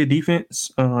plays pretty good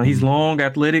defense. He's long,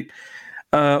 athletic,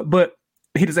 but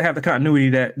he doesn't have the continuity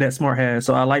that Smart has.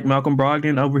 So I like Malcolm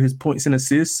Brogdon over his points and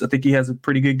assists. I think he has a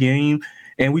pretty good game.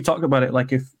 And we talked about it.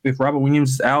 Like if Robert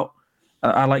Williams is out,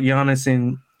 I like Giannis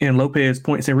and Lopez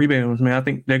points and rebounds, man. I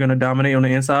think they're going to dominate on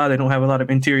the inside. They don't have a lot of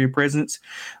interior presence.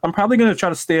 I'm probably going to try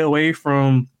to stay away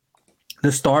from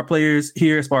the star players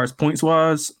here as far as points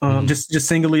wise. Just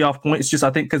singly off points. Just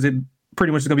I think because it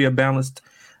pretty much is going to be a balanced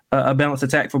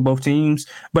attack for both teams.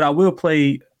 But I will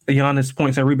play Giannis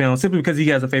points and rebounds simply because he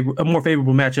has a more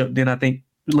favorable matchup than I think,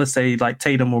 let's say, like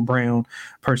Tatum or Brown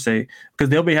per se, because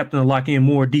they'll be having to lock in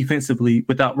more defensively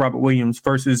without Robert Williams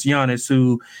versus Giannis,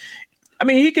 who, I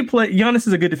mean, he can play. Giannis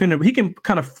is a good defender, but he can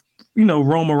kind of,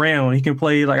 roam around. He can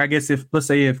play, like, I guess if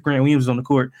Grant Williams is on the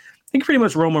court, he can pretty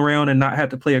much roam around and not have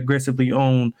to play aggressively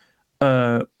on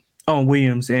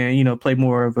Williams and, play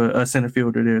more of a center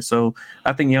fielder there. So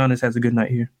I think Giannis has a good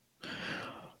night here.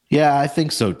 Yeah, I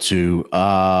think so too.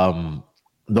 The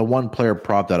one player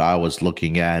prop that I was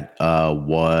looking at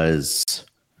was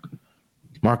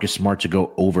Marcus Smart to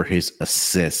go over his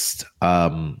assist.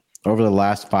 Over the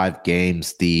last 5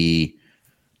 games, the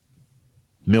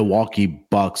Milwaukee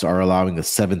Bucks are allowing the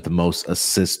 7th most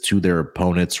assists to their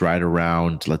opponents, right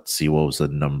around, let's see, what was the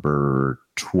number?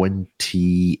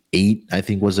 28, I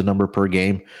think was the number per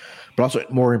game. But also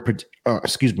more in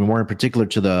particular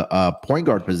to the point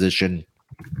guard position.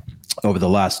 Over the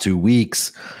last 2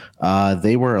 weeks,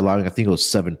 they were allowing, I think it was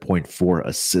 7.4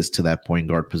 assists to that point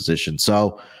guard position.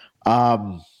 So let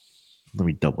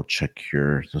me double check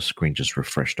here. The screen just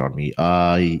refreshed on me.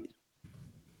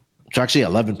 It's actually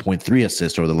 11.3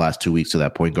 assists over the last 2 weeks to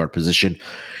that point guard position.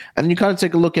 And then you kind of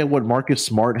take a look at what Marcus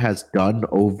Smart has done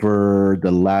over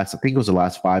the last, I think it was the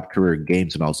last 5 career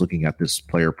games. And I was looking at this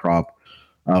player prop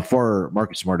for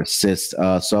Marcus Smart assists.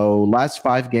 So last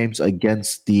 5 games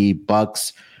against the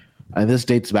Bucks, and this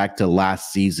dates back to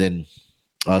last season.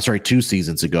 2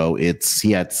 seasons ago.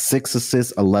 He had 6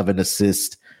 assists, 11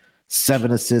 assists,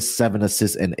 7 assists, 7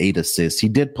 assists, and 8 assists. He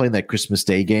did play in that Christmas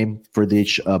Day game for the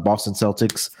Boston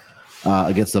Celtics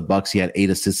against the Bucks. He had 8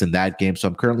 assists in that game. So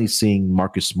I'm currently seeing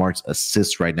Marcus Smart's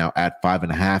assists right now at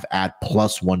 5.5 at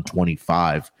plus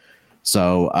 125.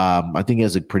 So I think he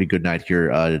has a pretty good night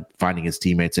here, finding his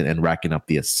teammates and racking up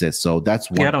the assists. So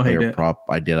that's one player prop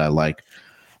I like.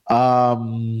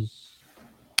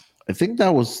 I think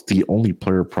that was the only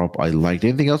player prop I liked.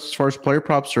 Anything else as far as player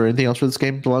props or anything else for this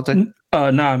game, Delonte?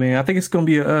 Nah, man. I think it's gonna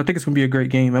be a great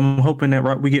game. I'm hoping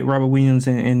that we get Robert Williams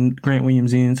and Grant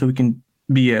Williams in, so we can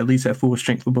be at least at full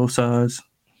strength for both sides.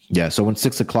 Yeah, so when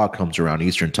 6 o'clock comes around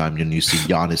Eastern time, and you see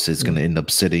Giannis is going to end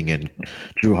up sitting and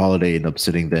Drew Holiday end up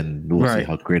sitting, then we'll see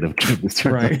how great of this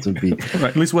turns out to be. Right.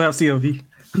 At least we'll have CLV.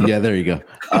 Yeah, there you go.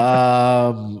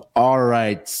 All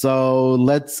right, so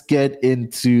let's get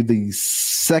into the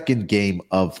second game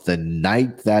of the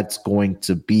night. That's going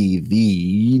to be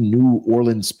the New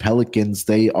Orleans Pelicans.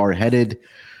 They are headed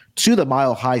to the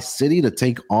Mile High City to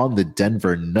take on the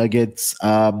Denver Nuggets.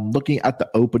 Looking at the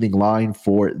opening line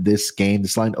for this game,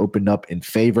 this line opened up in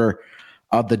favor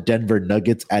of the Denver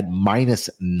Nuggets at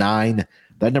 -9.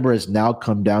 That number has now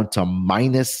come down to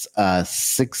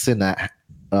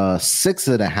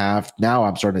 -6.5. Now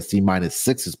I'm starting to see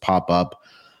 -6s pop up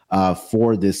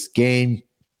for this game.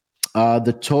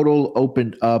 The total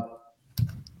opened up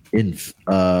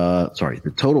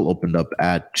the total opened up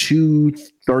at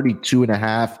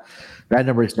 232.5. That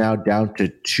number is now down to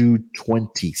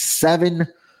 227.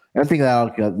 I think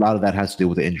that a lot of that has to do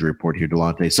with the injury report here,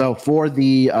 Delonte. So for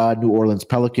the New Orleans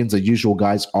Pelicans, the usual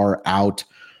guys are out.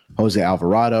 Jose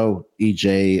Alvarado,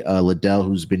 EJ Liddell,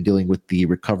 who's been dealing with the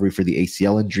recovery for the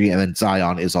ACL injury, and then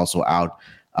Zion is also out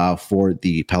for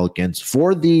the Pelicans.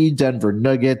 For the Denver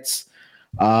Nuggets,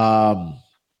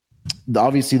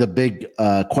 obviously the big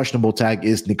questionable tag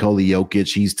is Nikola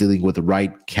Jokic. He's dealing with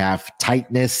right calf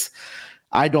tightness.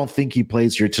 I don't think he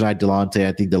plays here tonight, Delonte.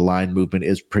 I think the line movement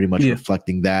is pretty much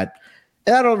reflecting that.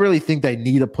 And I don't really think they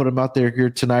need to put him out there here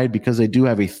tonight because they do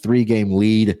have a 3-game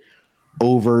lead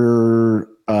over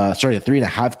a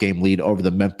 3.5 game lead over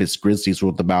the Memphis Grizzlies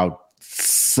with about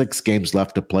 6 games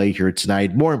left to play here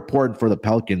tonight. More important for the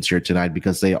Pelicans here tonight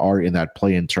because they are in that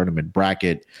play-in tournament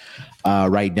bracket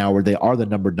right now where they are the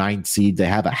number 9 seed. They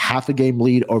have a half a game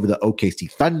lead over the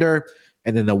OKC Thunder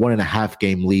and then a 1.5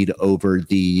 game lead over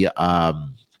the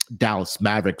Dallas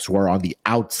Mavericks, who are on the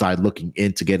outside looking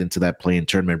in to get into that play-in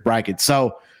tournament bracket.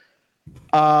 So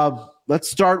let's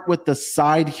start with the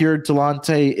side here,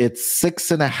 Delonte. It's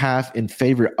 6.5 in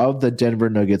favor of the Denver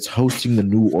Nuggets hosting the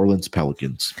New Orleans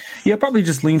Pelicans. Yeah, probably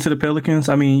just lean to the Pelicans.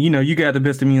 I mean, you got the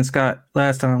best of me and Scott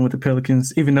last time with the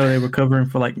Pelicans, even though they were covering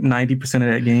for like 90% of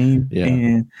that game.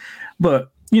 Yeah. But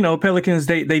Pelicans,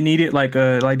 they need it, like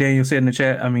Daniel said in the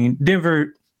chat. I mean,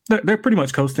 Denver, they're pretty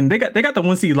much coasting. They got the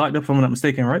 1 seed locked up, if I'm not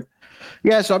mistaken, right?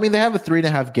 Yeah, so I mean, they have a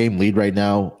 3.5 game lead right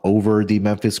now over the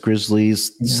Memphis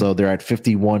Grizzlies. Yeah. So they're at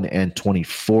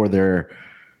 51-24. They're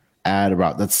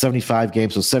at that's 75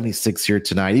 games, so 76 here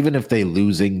tonight. Even if they're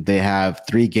losing, they have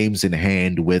 3 games in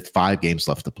hand with 5 games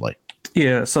left to play.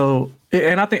 Yeah. So,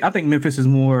 and I think Memphis is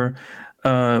more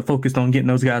focused on getting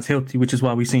those guys healthy, which is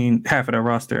why we seen half of their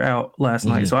roster out last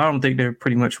night. So I don't think they're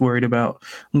pretty much worried about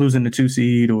losing the 2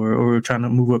 seed or trying to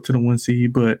move up to the 1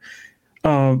 seed. But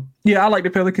I like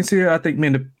the Pelicans here. I think,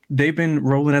 man, they've been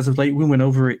rolling as of late. We went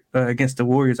over it against the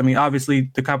Warriors. I mean, obviously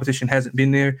the competition hasn't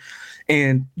been there,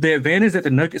 and the advantage that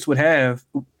the Nuggets would have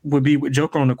would be with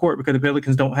Joker on the court because the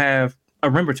Pelicans don't have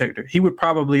a rim protector. He would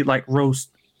probably like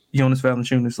roast Jonas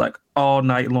Valanciunas like all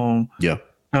night long. Yeah.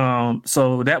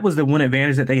 So that was the one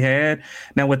advantage that they had.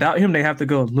 Now without him, they have to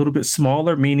go a little bit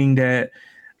smaller, meaning that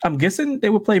I'm guessing they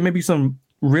would play maybe some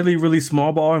really, really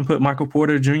small ball and put Michael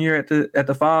Porter Jr. at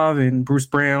the 5 and Bruce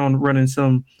Brown running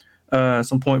some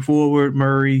point forward,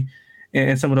 Murray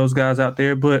and some of those guys out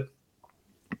there. But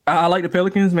I like the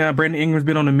Pelicans, man. Brandon Ingram's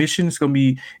been on a mission. It's going to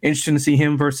be interesting to see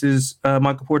him versus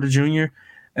Michael Porter Jr.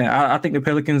 And I think the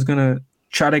Pelicans going to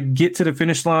try to get to the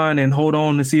finish line and hold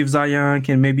on to see if Zion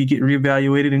can maybe get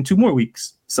reevaluated in 2 more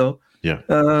weeks. So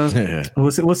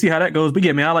we'll see how that goes. But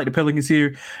yeah, man, I like the Pelicans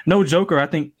here. No Joker. I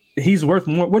think he's worth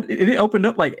more. What it opened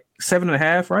up like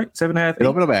 7.5, right? 7.5. It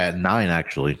opened up at 9,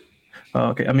 actually.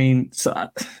 Okay, I mean, so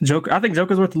Joker. I think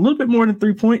Joker's worth a little bit more than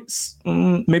 3 points.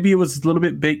 Maybe it was a little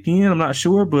bit baked in. I'm not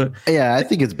sure, but yeah, I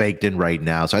think it's baked in right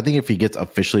now. So I think if he gets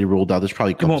officially ruled out, this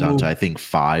probably comes down to I think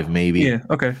 5, maybe. Yeah.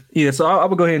 Okay. Yeah. So I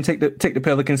would go ahead and take the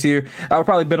Pelicans here. I would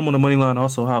probably bet them on the money line.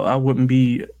 Also, I wouldn't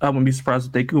be surprised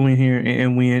if they go in here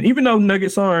and win. Even though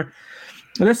Nuggets they're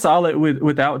solid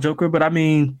without Joker, but I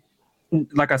mean,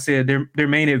 like I said, their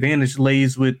main advantage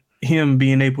lays with him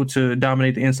being able to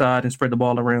dominate the inside and spread the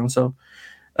ball around. So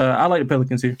I like the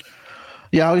Pelicans here.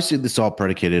 Yeah, obviously this is all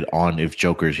predicated on if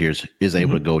Joker's here is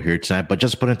able to go here tonight. But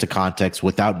just to put into context,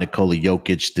 without Nikola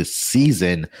Jokic this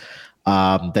season,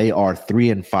 they are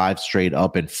 3-5 straight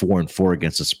up and 4-4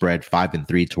 against the spread,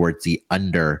 5-3 towards the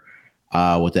under,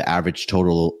 with the average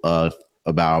total of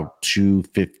about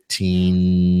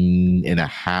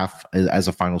 215.5 as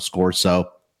a final score. So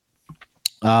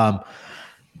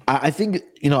I think,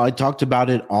 I talked about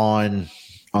it on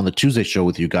the Tuesday show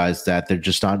with you guys that they're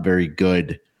just not very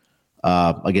good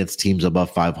against teams above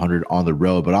 500 on the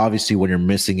road. But obviously when you're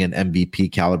missing an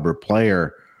MVP caliber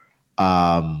player,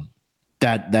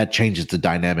 that changes the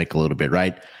dynamic a little bit,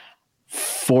 right?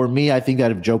 For me, I think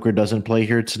that if Joker doesn't play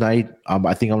here tonight,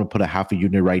 I think I'm going to put a half a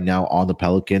unit right now on the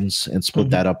Pelicans and split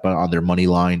that up on their money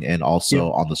line and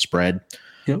also on the spread.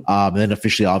 Yep. And then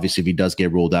officially, obviously, if he does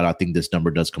get ruled out, I think this number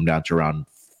does come down to around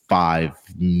 5,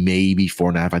 maybe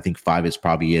 4.5. I think 5 is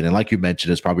probably in. And like you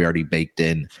mentioned, it's probably already baked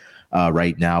in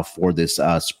right now for this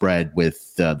spread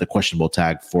with the questionable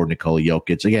tag for Nikola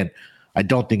Jokic. Again, I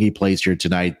don't think he plays here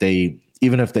tonight.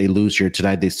 Even if they lose here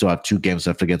tonight, they still have 2 games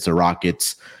left against the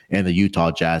Rockets and the Utah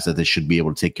Jazz that they should be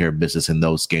able to take care of business in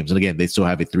those games. And again, they still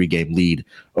have a 3-game lead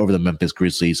over the Memphis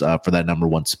Grizzlies for that number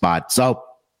 1 spot. So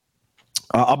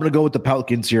I'm going to go with the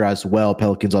Pelicans here as well.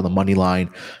 Pelicans on the money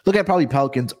line. Look at probably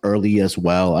Pelicans early as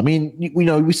well. I mean,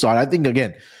 we saw it. I think,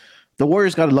 again, the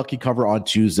Warriors got a lucky cover on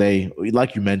Tuesday.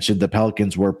 Like you mentioned, the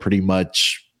Pelicans were pretty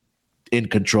much in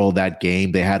control of that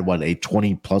game. They had a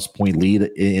 20-plus point lead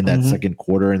in that second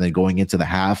quarter, and then going into the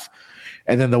half,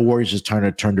 and then the Warriors just turned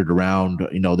it around.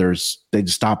 They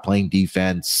just stopped playing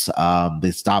defense.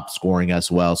 They stopped scoring as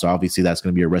well. So obviously that's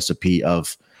going to be a recipe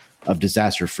of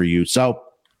disaster for you. So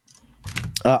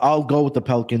I'll go with the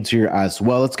Pelicans here as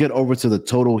well. Let's get over to the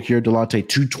total here, Delonte.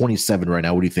 227 right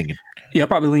now. What are you thinking? Yeah,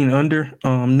 probably lean under.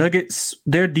 Nuggets,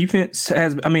 their defense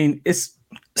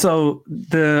so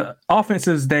the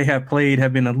offenses they have played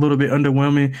have been a little bit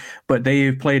underwhelming, but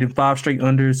they've played in 5 straight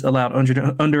unders, allowed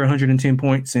under 110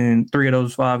 points in 3 of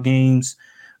those 5 games.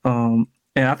 And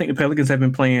I think the Pelicans have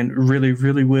been playing really,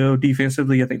 really well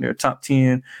defensively. I think they're a top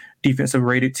 10 defensive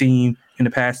rated team in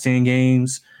the past 10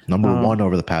 games. Number 1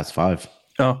 over the past 5.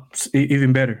 Oh,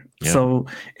 even better. Yeah. So,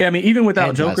 I mean, even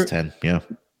without Joker, 10, yeah.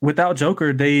 Without Joker,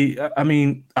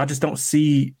 I just don't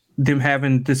see them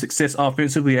having the success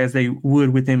offensively as they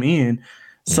would with him in.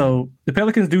 So the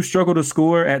Pelicans do struggle to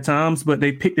score at times, but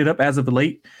they picked it up as of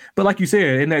late. But like you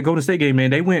said, in that Golden State game,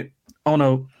 man, they went on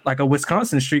a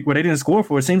Wisconsin streak where they didn't score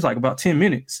for, it seems like, about 10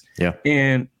 minutes. Yeah.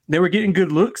 And they were getting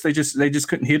good looks. They just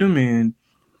couldn't hit them. And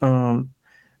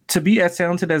to be as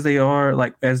talented as they are,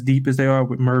 like as deep as they are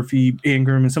with Murphy,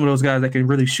 Ingram, and some of those guys that can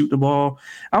really shoot the ball,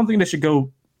 I don't think they should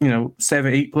go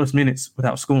 7-8 plus minutes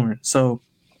without scoring. So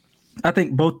I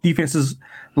think both defenses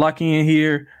locking in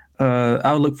here.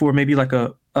 I would look for maybe like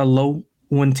a low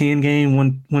 110 game,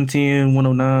 110,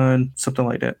 109, something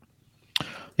like that.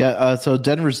 Yeah, so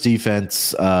Denver's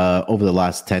defense over the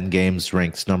last 10 games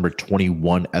ranks number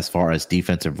 21 as far as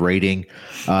defensive rating.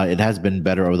 It has been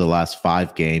better over the last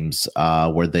 5 games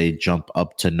where they jump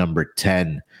up to number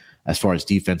 10 as far as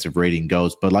defensive rating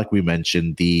goes. But like we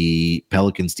mentioned, the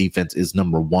Pelicans defense is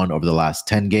number 1 over the last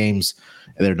 10 games.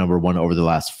 And they're number 1 over the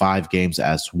last 5 games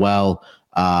as well.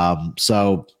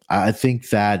 So I think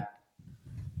that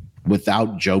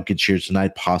without Jokic here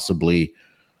tonight, possibly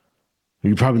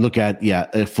you probably look at,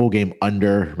 a full game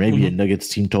under, maybe a Nuggets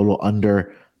team total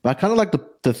under. But I kind of like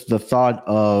the thought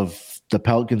of the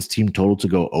Pelicans team total to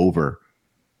go over.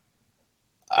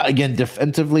 Again,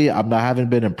 defensively, haven't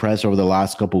been impressed over the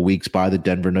last couple of weeks by the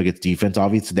Denver Nuggets defense.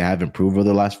 Obviously, they have improved over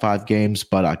the last 5 games,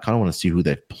 but I kind of want to see who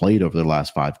they've played over the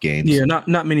last 5 games. Yeah, not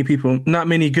many people, not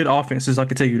many good offenses. I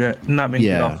can tell you that. Not many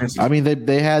good offenses. I mean,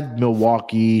 they had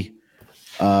Milwaukee,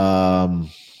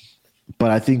 but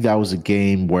I think that was a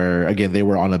game where, again, they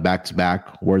were on a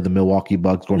back-to-back where the Milwaukee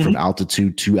Bucks going from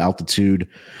altitude to altitude,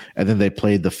 and then they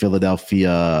played the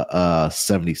Philadelphia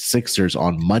 76ers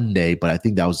on Monday, but I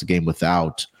think that was the game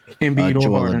without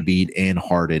Joel Embiid and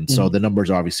Harden. So the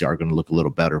numbers obviously are going to look a little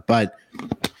better. But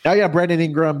now you have Brandon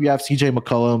Ingram, you have CJ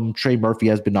McCollum, Trey Murphy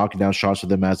has been knocking down shots for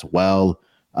them as well.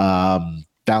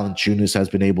 Valanciunas has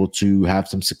been able to have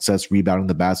some success rebounding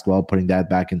the basketball, putting that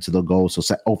back into the goal. So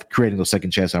creating those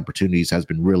second chance opportunities has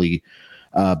been really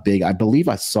big. I believe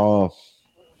I saw,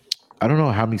 I don't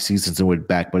know how many seasons it went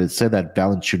back, but it said that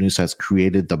Valanciunas has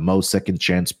created the most second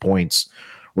chance points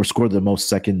or scored the most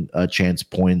second chance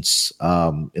points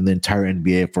in the entire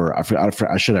NBA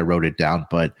I should have wrote it down,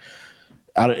 but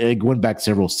it went back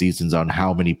several seasons on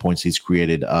how many points he's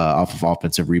created off of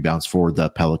offensive rebounds for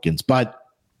the Pelicans. But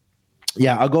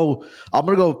yeah, I'm going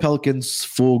to go with Pelicans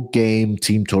full game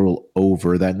team total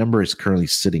over. That number is currently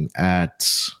sitting at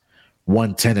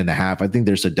 110.5. I think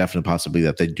there's a definite possibility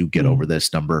that they do get over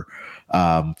this number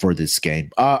for this game.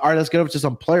 All right, let's get over to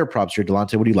some player props here.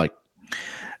 Delonte, what do you like?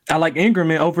 I like Ingram,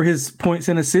 man, over his points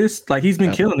and assists. Like, he's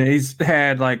been killing it. He's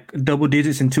had like double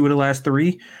digits in 2 of the last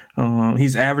 3.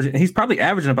 He's probably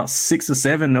averaging about 6 or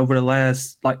 7 over the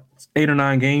last like 8 or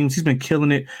 9 games. He's been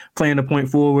killing it, playing the point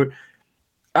forward.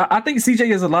 I think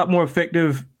CJ is a lot more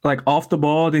effective like off the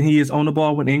ball than he is on the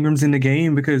ball when Ingram's in the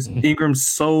game, because Ingram's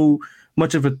so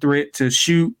much of a threat to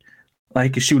shoot, Like, he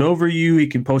can shoot over you, he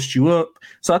can post you up.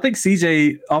 So I think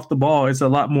CJ off the ball is a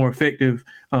lot more effective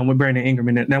with Brandon Ingram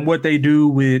in it. Now, what they do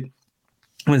with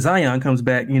when Zion comes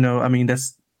back, I mean,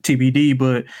 that's TBD,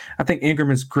 but I think Ingram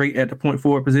is great at the point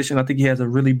forward position. I think he has a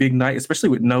really big night, especially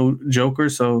with no Joker.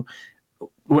 So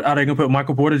are they going to put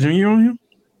Michael Porter Jr. on him?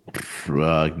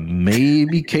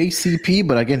 Maybe KCP,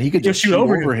 but again, he could just shoot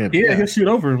over him. Yeah, he'll shoot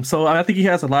over him. So I think he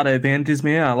has a lot of advantages,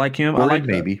 man. I like him. Gordon,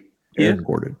 maybe. Aaron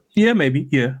Gordon. Yeah, maybe.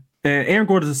 Yeah. And Aaron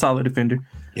Gordon is a solid defender.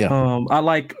 Yeah.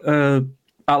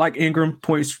 I like Ingram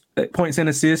points and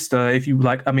assists. If you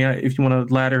want to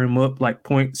ladder him up, like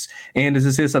points and his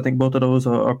assists, I think both of those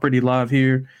are pretty live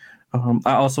here.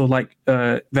 I also like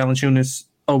Valanciunas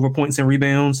over points and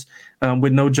rebounds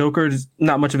with no Joker. There's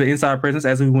not much of an inside presence,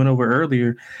 as we went over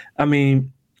earlier. I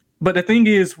mean, but the thing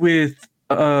is with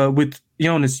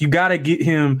Jonas, you got to get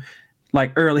him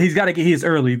like early. He's got to get his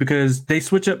early because they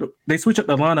switch up the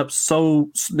lineup so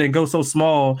they go so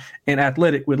small and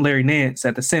athletic with Larry Nance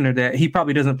at the center that he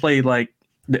probably doesn't play like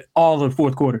all of the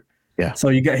fourth quarter. Yeah. So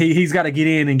he's got to get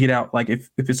in and get out. Like if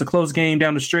it's a close game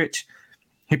down the stretch,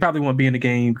 he probably won't be in the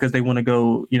game because they want to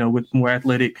go, with more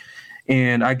athletic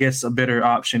and I guess a better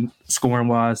option scoring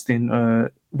wise than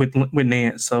with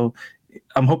Nance. So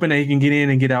I'm hoping that he can get in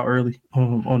and get out early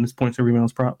on this points and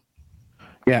rebounds prop.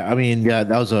 Yeah, I mean, that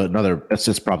was another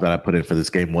assist prop that I put in for this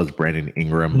game was Brandon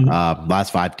Ingram. Mm-hmm.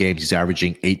 Last 5 games, he's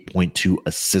averaging 8.2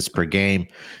 assists per game.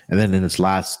 And then in his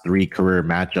last 3 career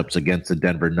matchups against the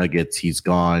Denver Nuggets, he's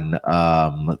gone,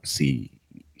 let's see,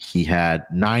 he had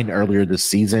 9 earlier this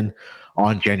season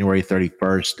on January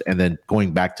 31st. And then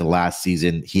going back to last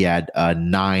season, he had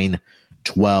 9-12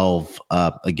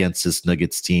 against this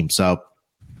Nuggets team. So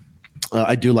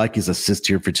I do like his assist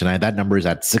here for tonight. That number is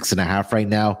at 6.5 right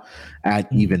now at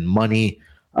even money.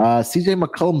 CJ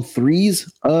McCollum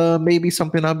threes, maybe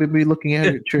something I'll be looking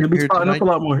at. He'll be spotting up a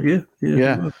lot more.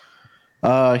 Yeah.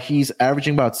 He's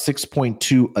averaging about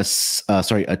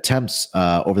 6.2 attempts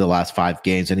over the last 5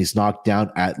 games, and he's knocked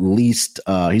down actually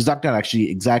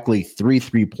exactly 3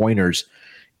 3-pointers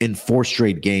in 4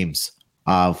 straight games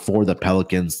for the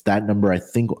Pelicans. That number, I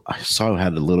think I saw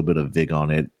had a little bit of vig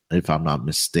on it, if I'm not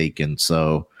mistaken.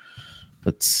 So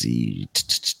let's see.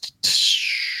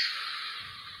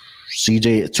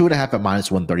 CJ 2.5 at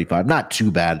 -135. Not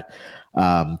too bad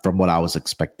from what I was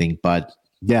expecting, but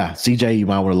yeah, CJ, you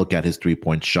might want to look at his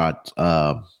 3-point shot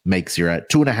makes here at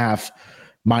 2.5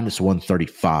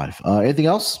 -135. Anything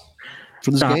else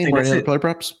for this game or any other play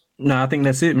props? No, I think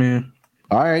that's it, man.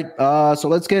 All right, so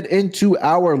let's get into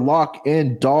our lock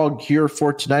and dog here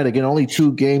for tonight. Again, only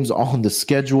 2 games on the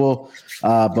schedule,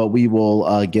 but we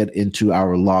will get into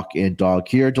our lock and dog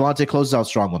here. Delonte, closes out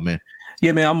strong one, man.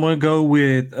 Yeah, man, I'm going to go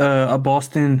with a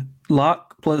Boston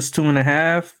lock plus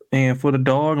 2.5. And for the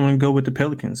dog, I'm going to go with the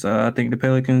Pelicans. I think the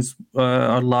Pelicans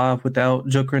are live without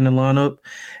Joker in the lineup.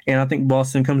 And I think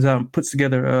Boston comes out and puts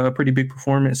together a pretty big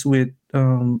performance with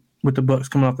the Bucks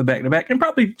coming off the back-to-back and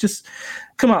probably just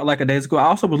come out like a day's ago. I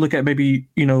also would look at maybe,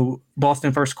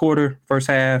 Boston first quarter, first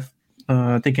half,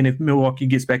 thinking if Milwaukee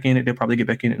gets back in it, they'll probably get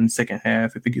back in it in the second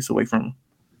half if it gets away from them.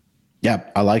 Yeah,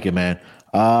 I like it, man.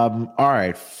 All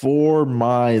right, for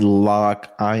my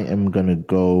lock, I am going to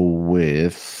go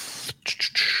with...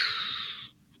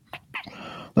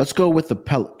 Let's go with the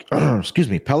Pelicans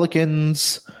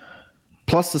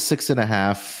plus the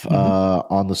 6.5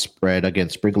 on the spread. Again,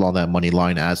 sprinkle on that money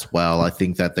line as well. I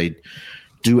think that they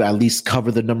do at least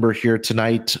cover the number here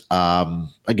tonight.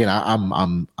 Again,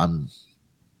 I'm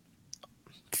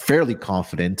fairly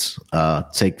confident.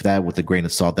 Take that with a grain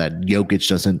of salt that Jokic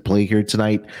doesn't play here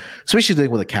tonight, especially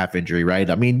with a calf injury, right?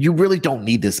 I mean, you really don't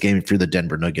need this game if you're the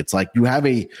Denver Nuggets. Like, you have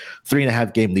a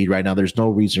 3.5 game lead right now. There's no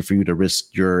reason for you to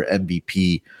risk your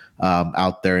MVP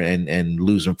out there and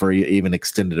lose him for even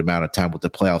extended amount of time with the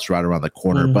playoffs right around the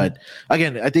corner. Mm-hmm. But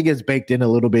again, I think it's baked in a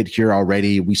little bit here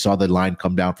already. We saw the line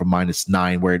come down from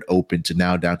 -9 where it opened to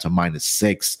now down to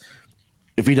 -6.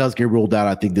 If he does get ruled out,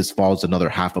 I think this falls another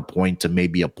 0.5 point to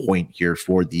maybe a point here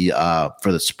for the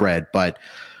spread. But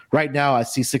right now, I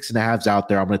see 6.5s out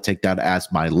there. I'm going to take that as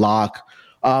my lock.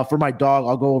 For my dog,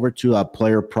 I'll go over to a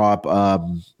player prop.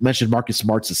 Mentioned Marcus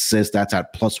Smart's assist. That's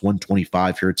at plus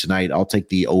 125 here tonight. I'll take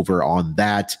the over on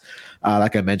that.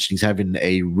 Like I mentioned, he's having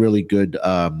a really good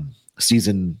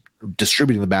season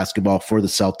distributing the basketball for the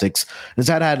Celtics. Has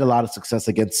had a lot of success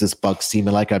against this Bucks team.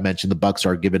 And like I mentioned, the Bucks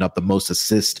are giving up the most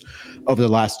assists over the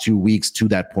last 2 weeks to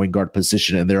that point guard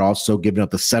position. And they're also giving up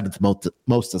the 7th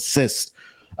most assists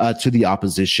to the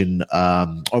opposition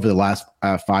over the last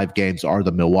 5 games are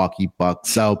the Milwaukee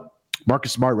Bucks. So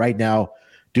Marcus Smart right now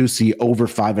do see over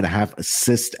 5.5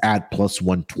 assists at plus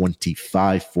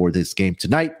 125 for this game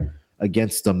tonight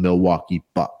against the Milwaukee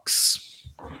Bucks.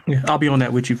 Yeah, I'll be on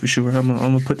that with you for sure. I'm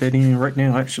gonna put that in right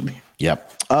now, actually.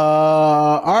 Yep.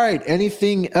 All right.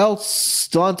 Anything else,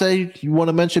 Delonte, you want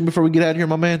to mention before we get out of here,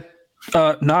 my man?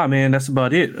 Nah, man, that's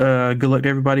about it. Good luck to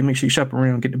everybody. Make sure you shop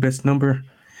around, get the best number.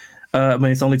 I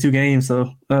mean, it's only 2 games,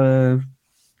 so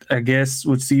I guess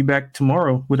we'll see you back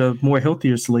tomorrow with a more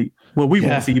healthier slate. Well, we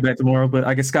won't see you back tomorrow, but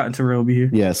I guess Scott and Terrell will be here.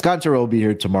 Yeah, Scott and Terrell will be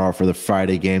here tomorrow for the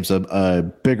Friday games.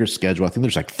 A bigger schedule. I think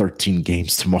there's like 13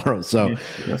 games tomorrow. So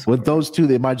with those two,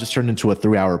 they might just turn into a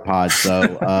 3-hour pod.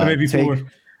 So maybe 4.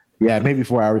 Yeah, maybe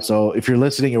 4 hours. So if you're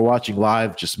listening or watching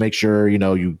live, just make sure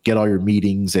you get all your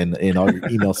meetings and all your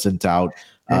emails sent out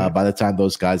by the time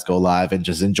those guys go live, and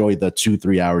just enjoy the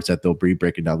 2-3 hours that they'll be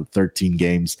breaking down the 13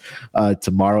 games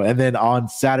tomorrow. And then on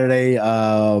Saturday,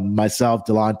 myself,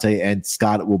 Delonte, and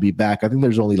Scott will be back. I think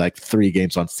there's only like 3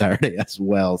 games on Saturday as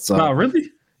well. So really?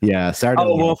 Yeah, Saturday.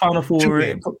 Oh well, Final Four.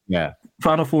 Yeah,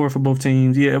 Final Four for both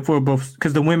teams. Yeah, for both,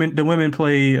 because the women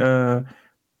play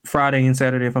Friday and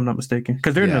Saturday, if I'm not mistaken,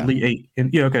 because they're in the Elite 8.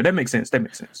 And okay, that makes sense.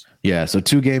 Yeah, so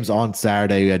 2 games on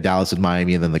Saturday. We had Dallas and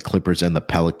Miami, and then the Clippers and the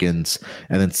Pelicans.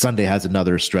 And then Sunday has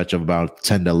another stretch of about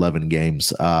 10 to 11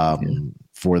 games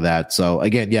for that. So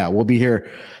again, we'll be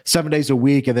here 7 days a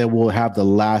week, and then we'll have the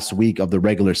last week of the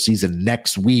regular season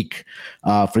next week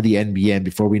for the NBA. And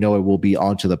before we know it, we'll be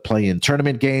on to the play-in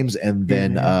tournament games and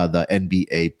then the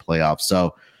NBA playoffs.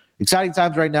 So exciting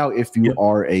times right now if you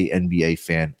are a NBA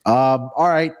fan. All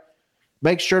right.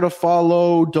 Make sure to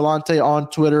follow Delonte on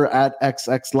Twitter at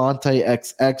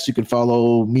XXLonteXX. You can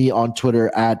follow me on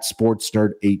Twitter at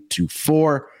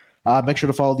SportsNerd824. Make sure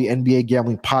to follow the NBA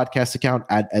Gambling Podcast account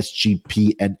at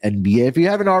SGP and NBA. If you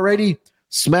haven't already,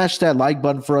 smash that like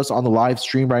button for us on the live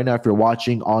stream right now if you're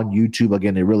watching on YouTube.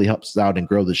 Again, it really helps us out and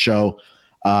grow the show.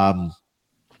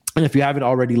 And if you haven't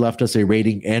already left us a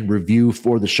rating and review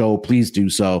for the show, please do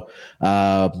so.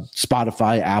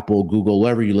 Spotify, Apple, Google,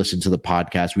 wherever you listen to the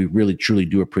podcast, we really, truly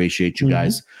do appreciate you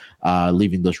guys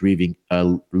leaving those rating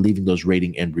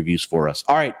and reviews for us.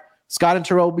 All right, Scott and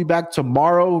Terrell will be back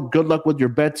tomorrow. Good luck with your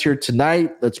bets here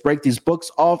tonight. Let's break these books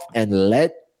off and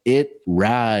let it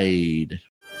ride.